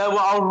 No, well,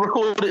 I'll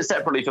record it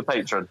separately for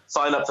Patreon.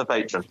 Sign up for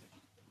Patreon.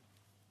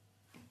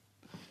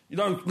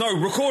 No,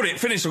 record it.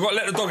 Finish. I've got to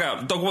let the dog out.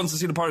 The dog wants to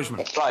see the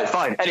punishment. Right,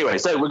 fine. Anyway,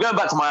 so we're going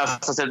back to my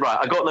house. I said, right,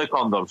 I got no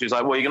condom. She was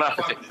like, well, you're going to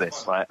have to fix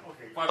this, right?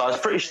 So I was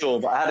pretty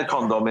sure that I had a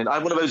condom in. I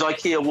had one of those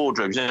IKEA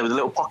wardrobes, with the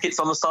little pockets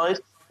on the side.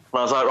 And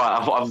I was like,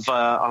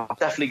 right, I've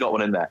definitely got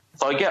one in there.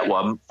 So I get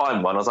one,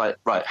 find one. I was like,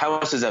 right,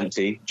 house is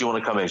empty. Do you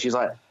want to come in? She's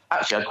like,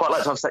 actually, I'd quite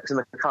like to have sex in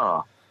the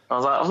car. I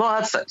was like, I've not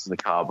had sex in the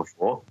car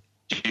before.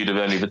 You'd have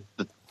only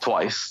the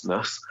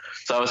twice-ness.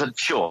 So I said,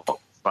 sure.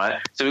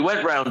 Right, so we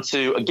went round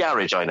to a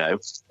garage I know,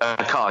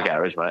 a car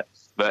garage, right,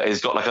 but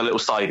it's got like a little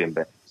siding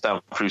bit down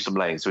through some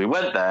lanes. So we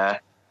went there,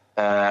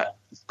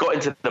 got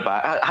into the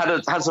back,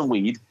 had some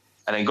weed,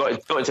 and then got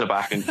into the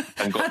back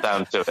and got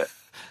down to it.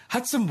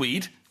 Had some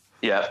weed.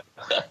 Yeah,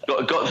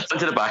 got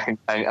into the back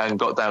and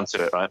got down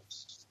to it, right?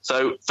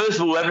 So first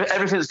of all,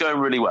 everything's going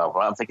really well,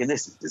 right? I'm thinking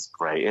this is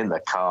great in the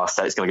car.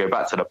 So it's going to go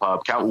back to the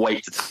pub. Can't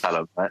wait to tell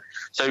them. Right?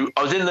 So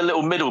I was in the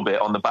little middle bit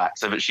on the back,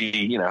 so that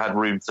she, had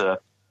room to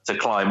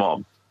climb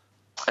on,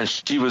 and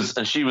she was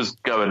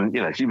going,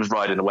 she was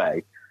riding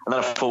away. And then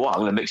I thought, well, I'm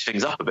going to mix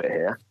things up a bit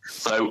here.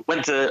 So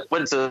went to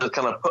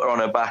kind of put her on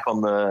her back on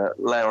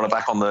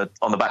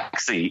the back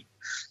seat.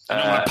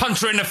 I'm going to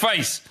punch her in the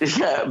face.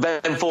 Yeah.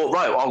 Then thought,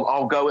 right,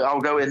 I'll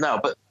go in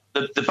now, but.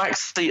 The back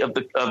seat of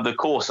the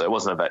Corsa, it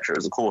wasn't a Vectra, it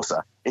was a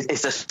Corsa.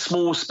 It's a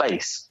small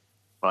space,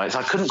 right? So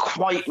I couldn't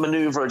quite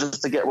manoeuvre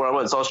just to get where I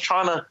went. So I was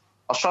trying to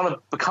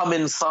become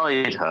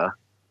inside her,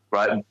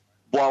 right,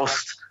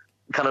 whilst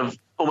kind of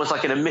almost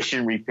like in a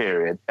missionary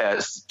period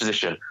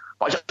position.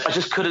 But I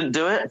just couldn't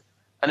do it,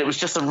 and it was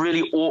just a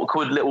really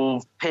awkward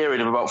little period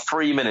of about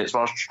 3 minutes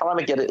where I was trying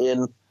to get it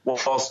in,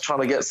 whilst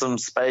trying to get some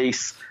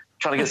space,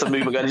 trying to get some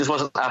movement going. It just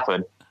wasn't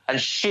happening. And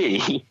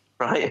she,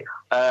 right,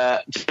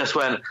 just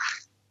went.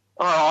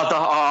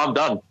 Oh, I'm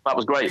done. That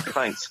was great.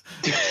 Thanks.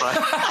 Right?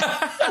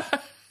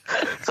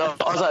 So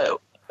I was like,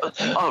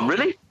 oh,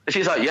 really? And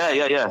she's like,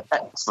 yeah.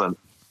 Excellent.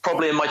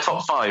 Probably in my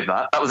top 5,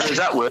 that was the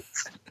exact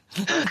words.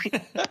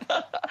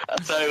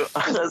 so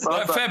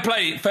fair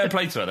play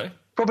to her, though.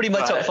 Probably my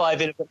top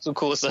 5 in a Vauxhall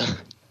Corsa.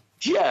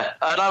 Yeah.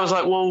 And I was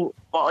like, well,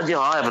 I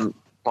haven't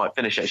quite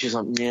finished it. She's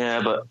like,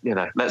 yeah, but,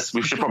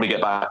 we should probably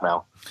get back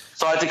now.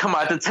 So I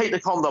had to take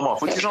the condom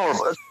off, which is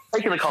horrible.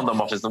 Taking the condom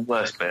off is the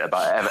worst bit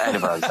about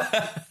ever.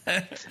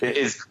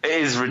 It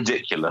is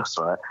ridiculous,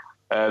 right?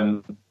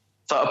 So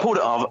I pulled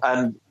it off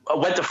and I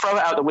went to throw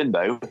it out the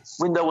window.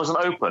 Window wasn't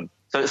open,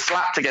 so it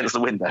slapped against the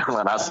window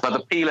like that. So I had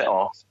to peel it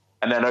off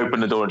and then open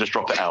the door and just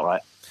drop it out,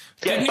 right?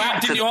 Didn't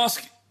you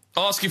ask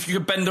if you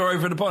could bend her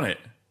over the bonnet?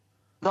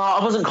 No,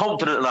 I wasn't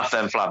confident enough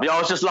then, Flabby. I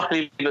was just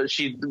lucky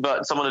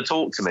that someone had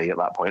talked to me at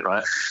that point,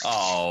 right?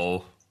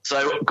 Oh.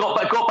 So got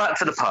back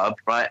to the pub,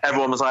 right?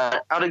 Everyone was like,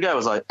 how'd it go? I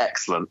was like,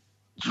 excellent.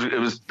 It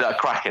was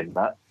cracking,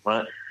 that,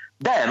 right?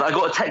 Then I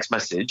got a text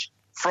message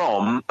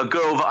from a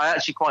girl that I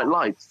actually quite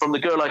liked, from the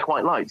girl I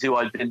quite liked, who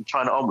I'd been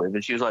trying it on with,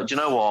 and she was like, do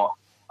you know what?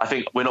 I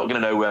think we're not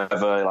going to know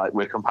whether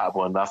we're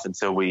compatible enough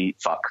until we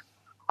fuck.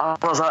 I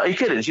was like, are you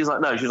kidding? She was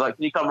like, no. She was like,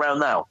 can you come round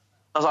now?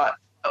 I was like,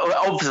 oh,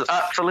 obviously,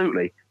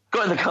 absolutely.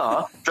 Got in the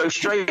car, drove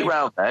straight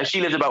round there.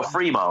 She lived about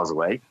 3 miles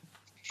away.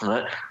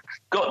 Right?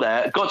 Got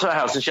there, got to her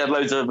house, and she had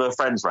loads of her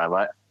friends around,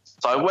 right?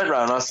 So I went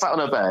round, and I sat on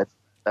her bed.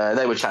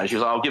 They were chatting. She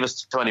was like, I'll give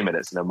us 20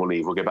 minutes and then we'll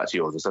leave. We'll get back to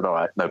yours. I said, all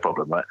right, no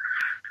problem, right?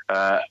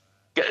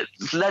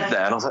 Led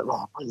there, and I was like,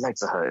 oh, my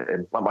legs are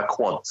hurting, like my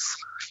quads,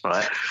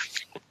 right?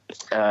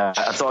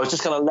 And so I was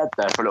just kind of led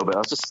there for a little bit.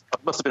 I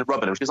must have been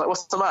rubbing him. She was like,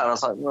 what's the matter? And I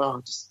was like, well, I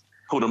just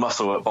pulled a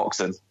muscle at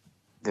boxing.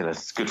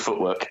 It's good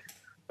footwork.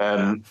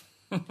 So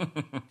went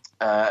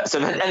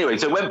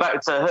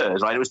back to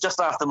hers, right? It was just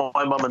after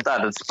my mum and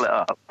dad had split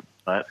up,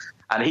 right?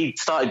 And he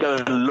started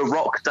going Le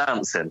Rock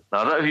dancing. Now,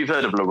 I don't know if you've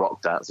heard of Le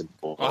Rock dancing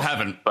before. I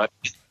haven't. But,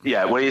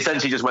 yeah, well, he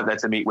essentially just went there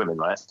to meet women,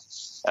 right?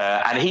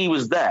 And he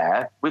was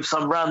there with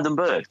some random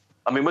bird.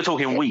 I mean, we're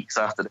talking weeks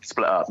after they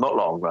split up, not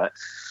long, right?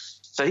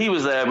 So he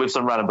was there with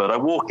some random bird. I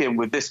walk in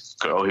with this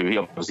girl who he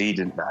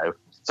didn't know.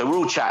 So we're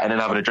all chatting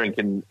and having a drink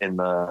in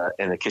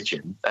the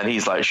kitchen. And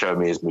he's, showing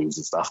me his moves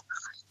and stuff.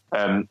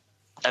 And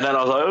then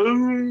I was like,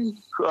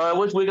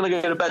 we're going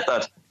to go to bed,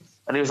 Dad.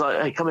 And he was like,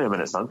 hey, come here a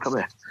minute, son, come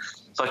here.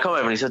 So I come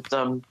over and he said,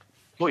 what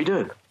are you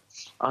doing?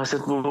 I said,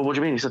 well, what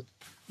do you mean? He said,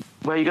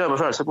 where are you going, my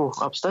friend? I said, well,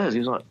 upstairs. He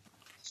was like,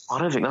 I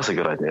don't think that's a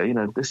good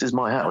idea. This is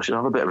my house.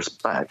 Have a bit of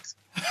respect.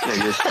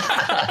 And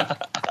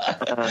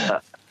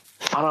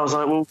I was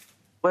like, well,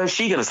 where's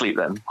she going to sleep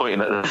then?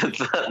 Pointing at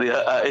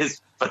his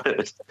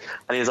bird.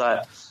 And he was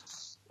like,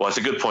 well, it's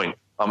a good point.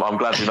 I'm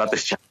glad we've had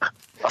this chat.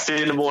 I'll see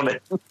you in the morning.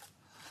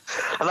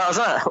 And that was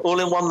that, all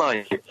in one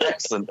night.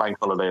 Excellent bank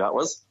holiday, that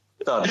was.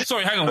 Done.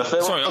 Sorry, hang on.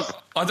 Sorry,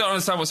 I don't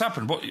understand what's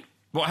happened.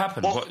 What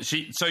happened?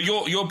 So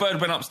your bird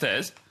went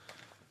upstairs?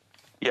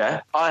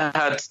 Yeah, I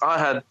had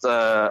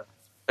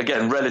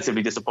again,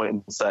 relatively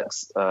disappointing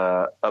sex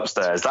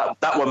upstairs.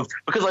 That one,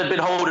 because I'd been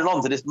holding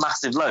on to this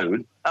massive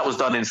load, that was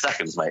done in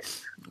seconds, mate.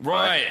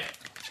 Right.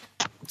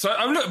 So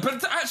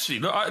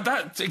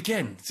that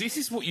again, this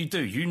is what you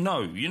do. You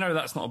know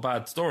that's not a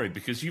bad story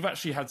because you've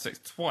actually had sex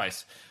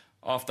twice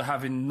after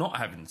not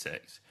having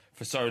sex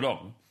for so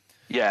long.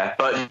 Yeah,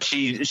 but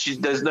she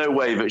there's no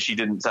way that she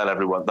didn't tell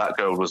everyone. That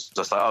girl was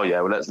just like, oh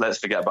yeah, well let's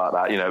forget about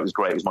that. It was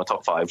great. It was my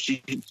top 5.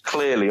 She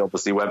clearly,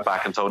 obviously, went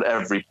back and told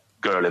every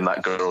girl in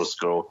that girls'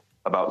 school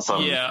about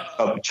some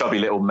chubby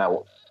little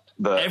melt.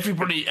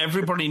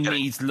 Everybody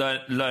needs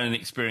learning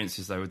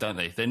experiences, though, don't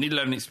they? They need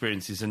learning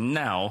experiences, and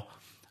now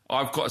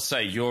I've got to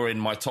say you're in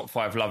my top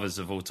 5 lovers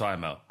of all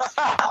time, Mel.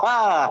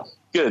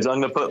 Good.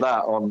 I'm going to put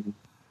that on.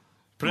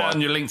 Put it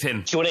on your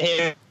LinkedIn. Do you want to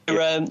hear? Do you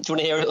want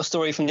to hear a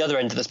story from the other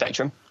end of the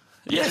spectrum?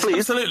 Yes, please.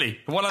 Absolutely,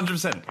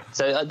 100%.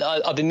 So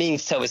I've been meaning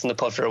to tell this in the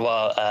pod for a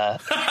while.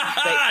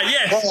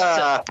 Yes.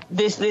 So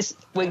this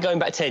we're going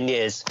back 10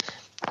 years.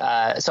 So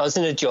I was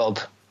in a job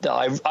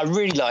that I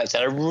really liked.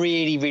 And a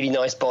really, really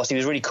nice boss. He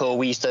was really cool.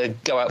 We used to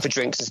go out for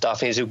drinks and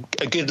stuff. He was a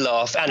good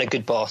laugh and a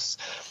good boss.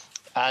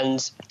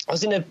 And I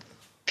was in a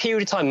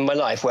period of time in my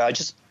life where I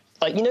just,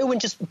 like, you know, when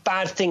just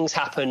bad things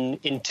happen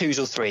in twos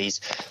or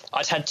threes.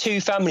 I'd had two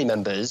family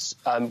members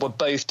were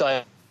both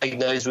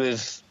diagnosed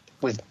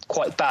with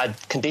quite bad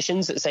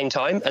conditions at the same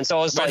time. And so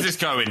I was Where's this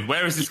going?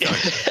 Where is this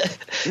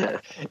going?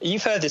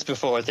 You've heard this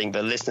before, I think,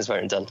 but the listeners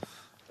won't have done.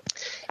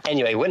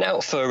 Anyway, went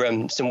out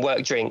for some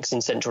work drinks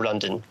in central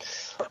London.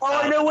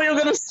 Oh, I know what you're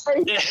going to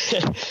say.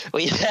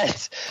 we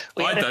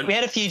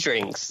had a few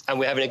drinks and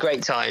we're having a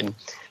great time.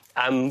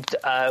 And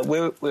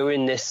we were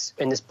in this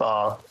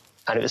bar,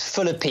 and it was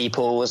full of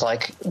people. It was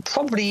like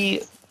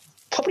probably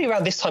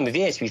around this time of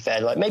year, to be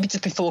fair, like maybe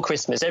just before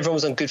Christmas. Everyone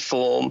was on good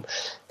form.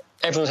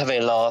 Everyone was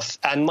having a laugh.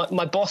 And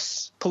my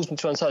boss pulls me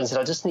to one side and said,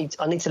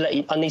 I need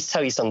to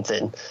tell you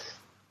something.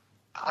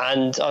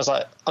 And I was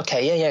like,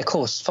 okay, yeah, of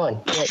course,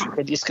 fine. Yeah,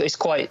 it's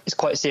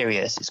quite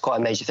serious. It's quite a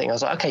major thing. I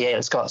was like, okay, yeah,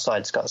 let's go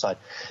outside.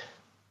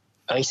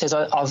 And he says,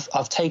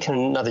 I've taken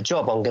another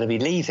job. I'm going to be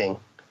leaving.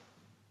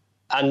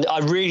 And I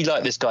really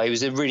like this guy. He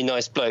was a really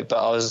nice bloke,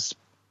 but I was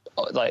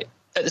like,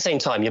 at the same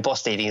time, your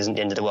boss leaving isn't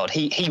the end of the world.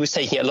 He was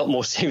taking it a lot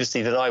more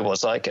seriously than I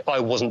was. Like, I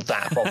wasn't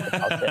that bothered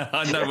about it.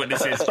 I know what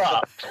this is.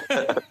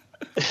 But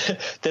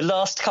the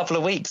last couple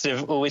of weeks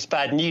of all this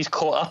bad news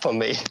caught up on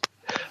me.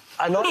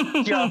 And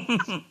I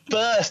just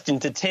burst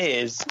into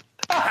tears.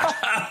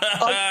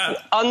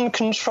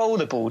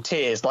 Uncontrollable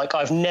tears, like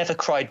I've never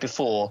cried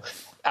before.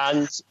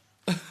 And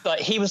like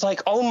he was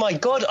like, "Oh my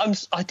God,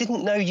 I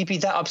didn't know you'd be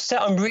that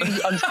upset. I'm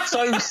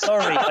so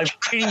sorry.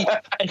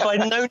 If I'd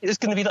known it was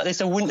going to be like this,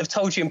 I wouldn't have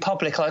told you in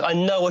public. Like I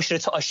know I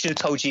should have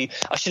told you.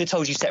 I should have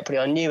told you separately.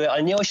 I knew it.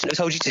 I knew I shouldn't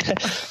have told you."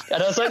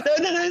 And I was like, no,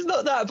 it's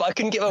not that. But I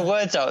couldn't get my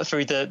words out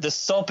through the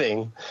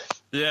sobbing.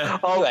 Yeah.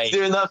 Oh, anyway.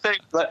 Doing that thing.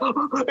 Like,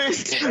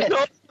 it's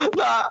not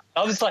that.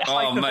 I was like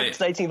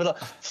hyperventilating, but like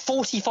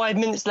 45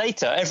 minutes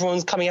later,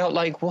 everyone's coming out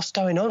like, "What's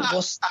going on?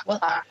 What?"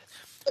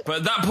 But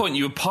at that point,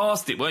 you were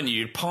past it, weren't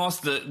you? You'd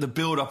passed the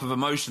build-up of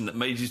emotion that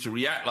made you to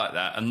react like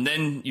that. And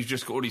then you've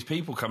just got all these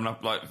people coming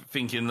up, like,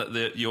 thinking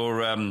that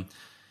you're,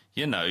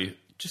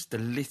 just a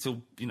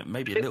little,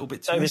 maybe a little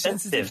bit too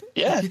sensitive.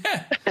 Yeah.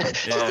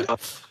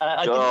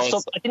 I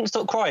didn't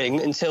stop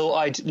crying until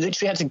I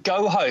literally had to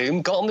go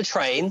home, got on the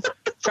train,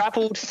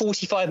 travelled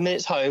 45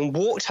 minutes home,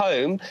 walked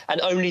home,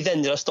 and only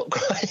then did I stop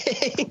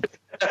crying.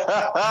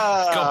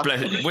 God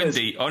bless it.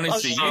 Wendy,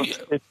 honestly,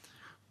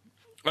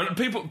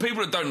 people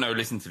that don't know,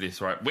 listen to this,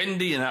 right?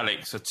 Wendy and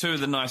Alex are two of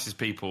the nicest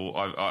people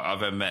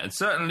I've ever met. And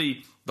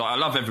certainly, I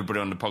love everybody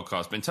on the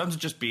podcast, but in terms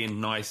of just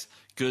being nice,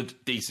 good,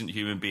 decent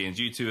human beings,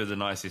 you two are the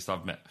nicest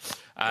I've met.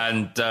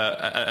 And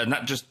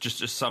that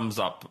just sums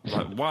up,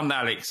 like, one,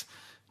 Alex,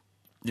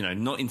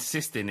 not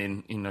insisting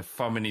in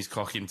thumbing his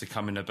cock into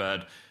coming a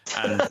bird,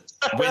 and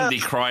Wendy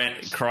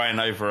crying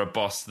over a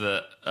boss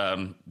that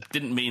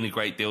didn't mean a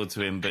great deal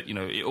to him, but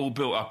it all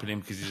built up in him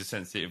because he's a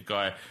sensitive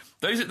guy.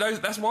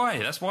 That's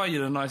why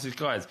you're the nicest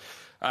guys.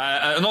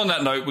 And on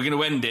that note, we're going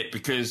to end it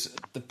because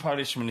the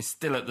Polishman is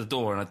still at the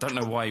door, and I don't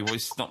know why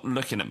he's not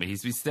looking at me.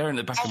 He's been staring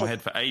at the back of my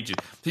head for ages.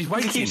 He's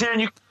waiting. He keeps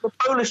hearing you call the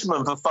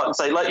Polishman, for fuck's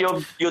sake, like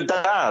your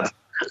dad.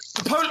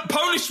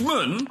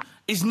 Polishman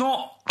is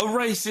not a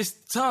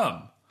racist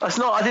term. That's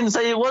not. I didn't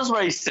say it was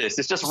racist.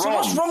 It's just wrong. So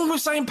what's wrong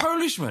with saying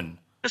Polishman?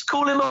 Just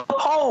call him a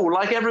Pole,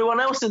 like everyone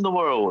else in the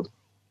world.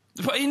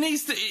 But he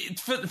needs to,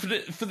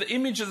 for the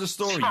image of the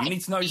story, you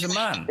need to know he's a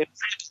man.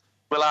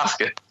 We'll ask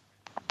him.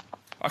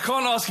 I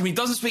can't ask him. He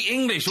doesn't speak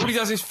English. All he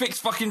does is fix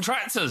fucking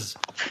tractors.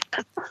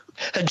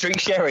 And drink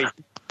sherry.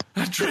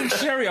 Drink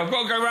sherry. I've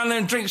got to go around there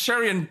and drink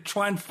sherry and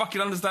try and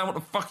fucking understand what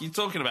the fuck you're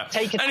talking about.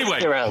 Take a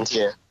anyway around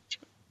here.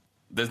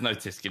 There's no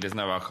Tisky. There's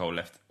no alcohol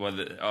left. Well,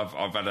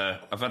 I've had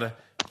a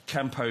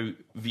Campo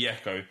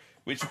Viejo,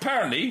 which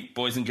apparently,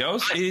 boys and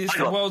girls, is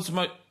the world's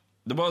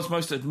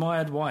most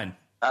admired wine.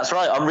 That's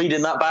right. I'm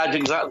reading that badge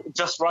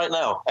just right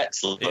now.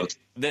 Excellent.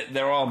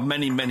 There are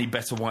many, many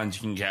better wines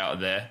you can get out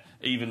of there.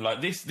 Even like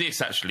this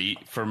actually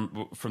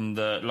from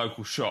the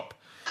local shop.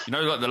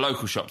 Like the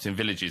local shops in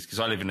villages, because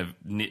I live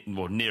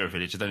near a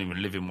village. I don't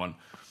even live in one.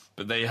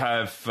 But they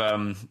have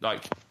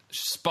like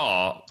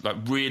Spa, like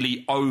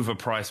really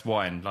overpriced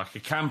wine. Like a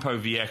Campo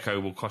Viejo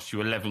will cost you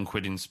 11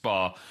 quid in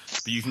Spa,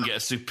 but you can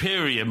get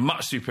a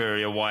much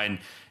superior wine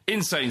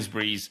in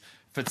Sainsbury's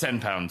for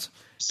 £10.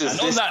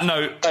 On that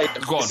note,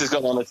 this has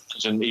gone on a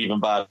tangent even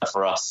bad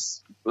for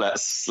us.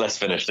 Let's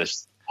finish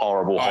this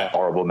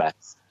horrible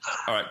mess.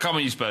 All right, come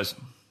on, you Spurs.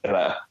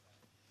 Yeah.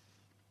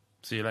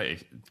 See you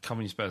later. Come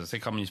on, you Spurs. I say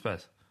come on, you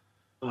Spurs.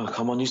 Oh,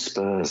 come on, you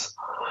Spurs.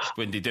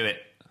 Wendy, do it.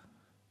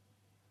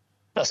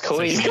 That's cool.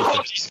 He's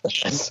got Spurs.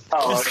 It's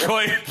cool.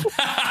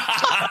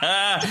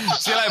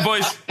 See you later,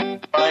 boys.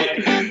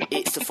 Bye.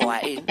 It's the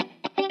fighting.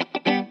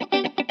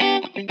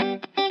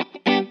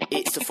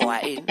 It's the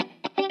fighting.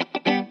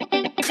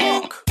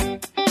 Clock.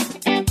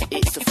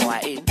 It's the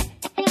fighting.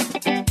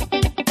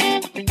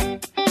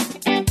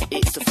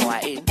 It's the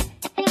fighting.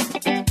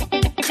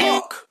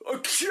 Clock.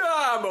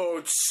 Come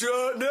on,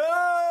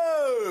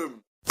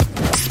 Tottenham.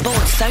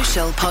 Sports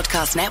Social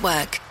Podcast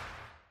Network.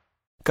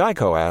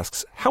 Geico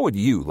asks, how would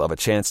you love a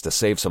chance to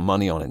save some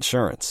money on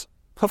insurance?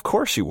 Of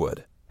course you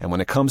would. And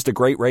when it comes to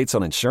great rates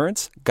on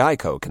insurance,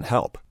 Geico can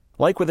help.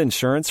 Like with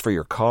insurance for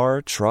your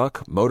car,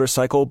 truck,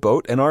 motorcycle,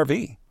 boat, and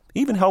RV.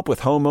 Even help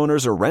with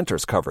homeowners or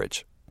renters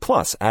coverage.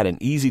 Plus, add an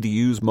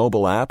easy-to-use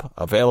mobile app,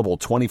 available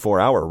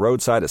 24-hour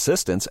roadside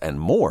assistance, and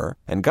more,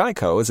 and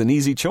Geico is an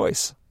easy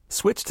choice.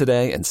 Switch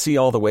today and see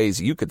all the ways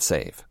you could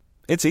save.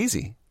 It's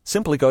easy.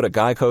 Simply go to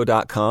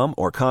geico.com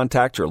or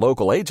contact your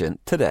local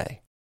agent today.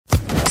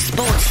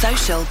 Sports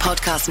Social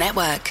Podcast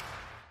Network.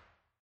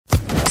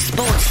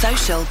 Sports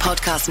Social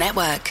Podcast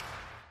Network.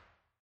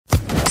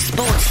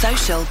 Sports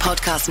Social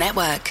Podcast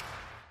Network.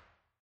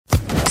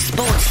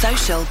 Sports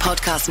Social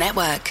Podcast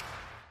Network.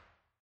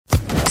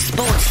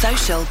 Sports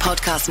Social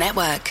Podcast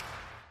Network.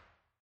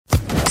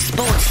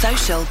 Sports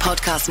Social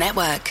Podcast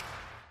Network.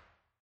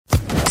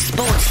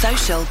 Sports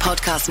Social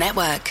Podcast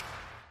Network.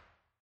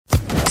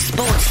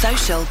 Sports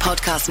Social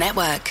Podcast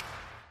Network.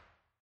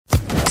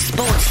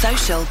 Sports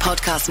Social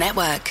Podcast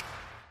Network.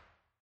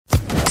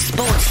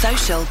 Sports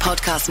Social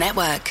Podcast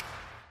Network.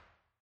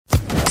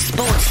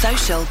 Sports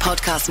Social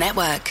Podcast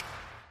Network.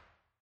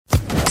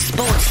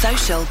 Sports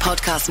Social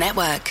Podcast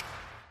Network.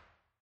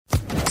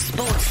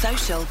 Sports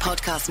Social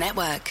Podcast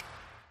Network.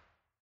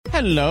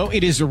 Hello,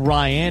 it is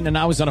Ryan, and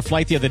I was on a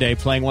flight the other day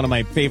playing one of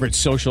my favorite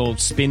social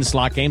spin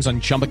slot games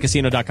on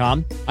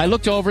ChumbaCasino.com. I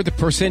looked over at the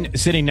person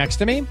sitting next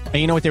to me, and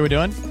you know what they were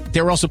doing?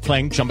 They were also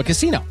playing Chumba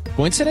Casino.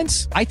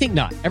 Coincidence? I think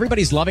not.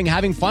 Everybody's loving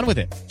having fun with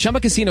it. Chumba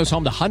Casino is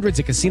home to hundreds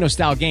of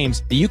casino-style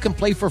games that you can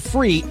play for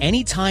free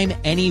anytime,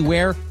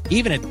 anywhere,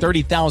 even at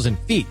 30,000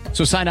 feet.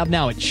 So sign up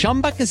now at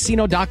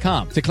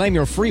ChumbaCasino.com to claim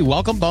your free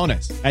welcome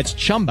bonus. That's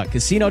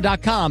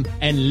ChumbaCasino.com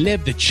and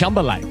live the Chumba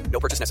life. No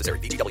purchase necessary.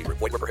 VGW Group.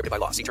 Void where prohibited by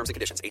law. See terms and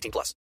conditions. 18+.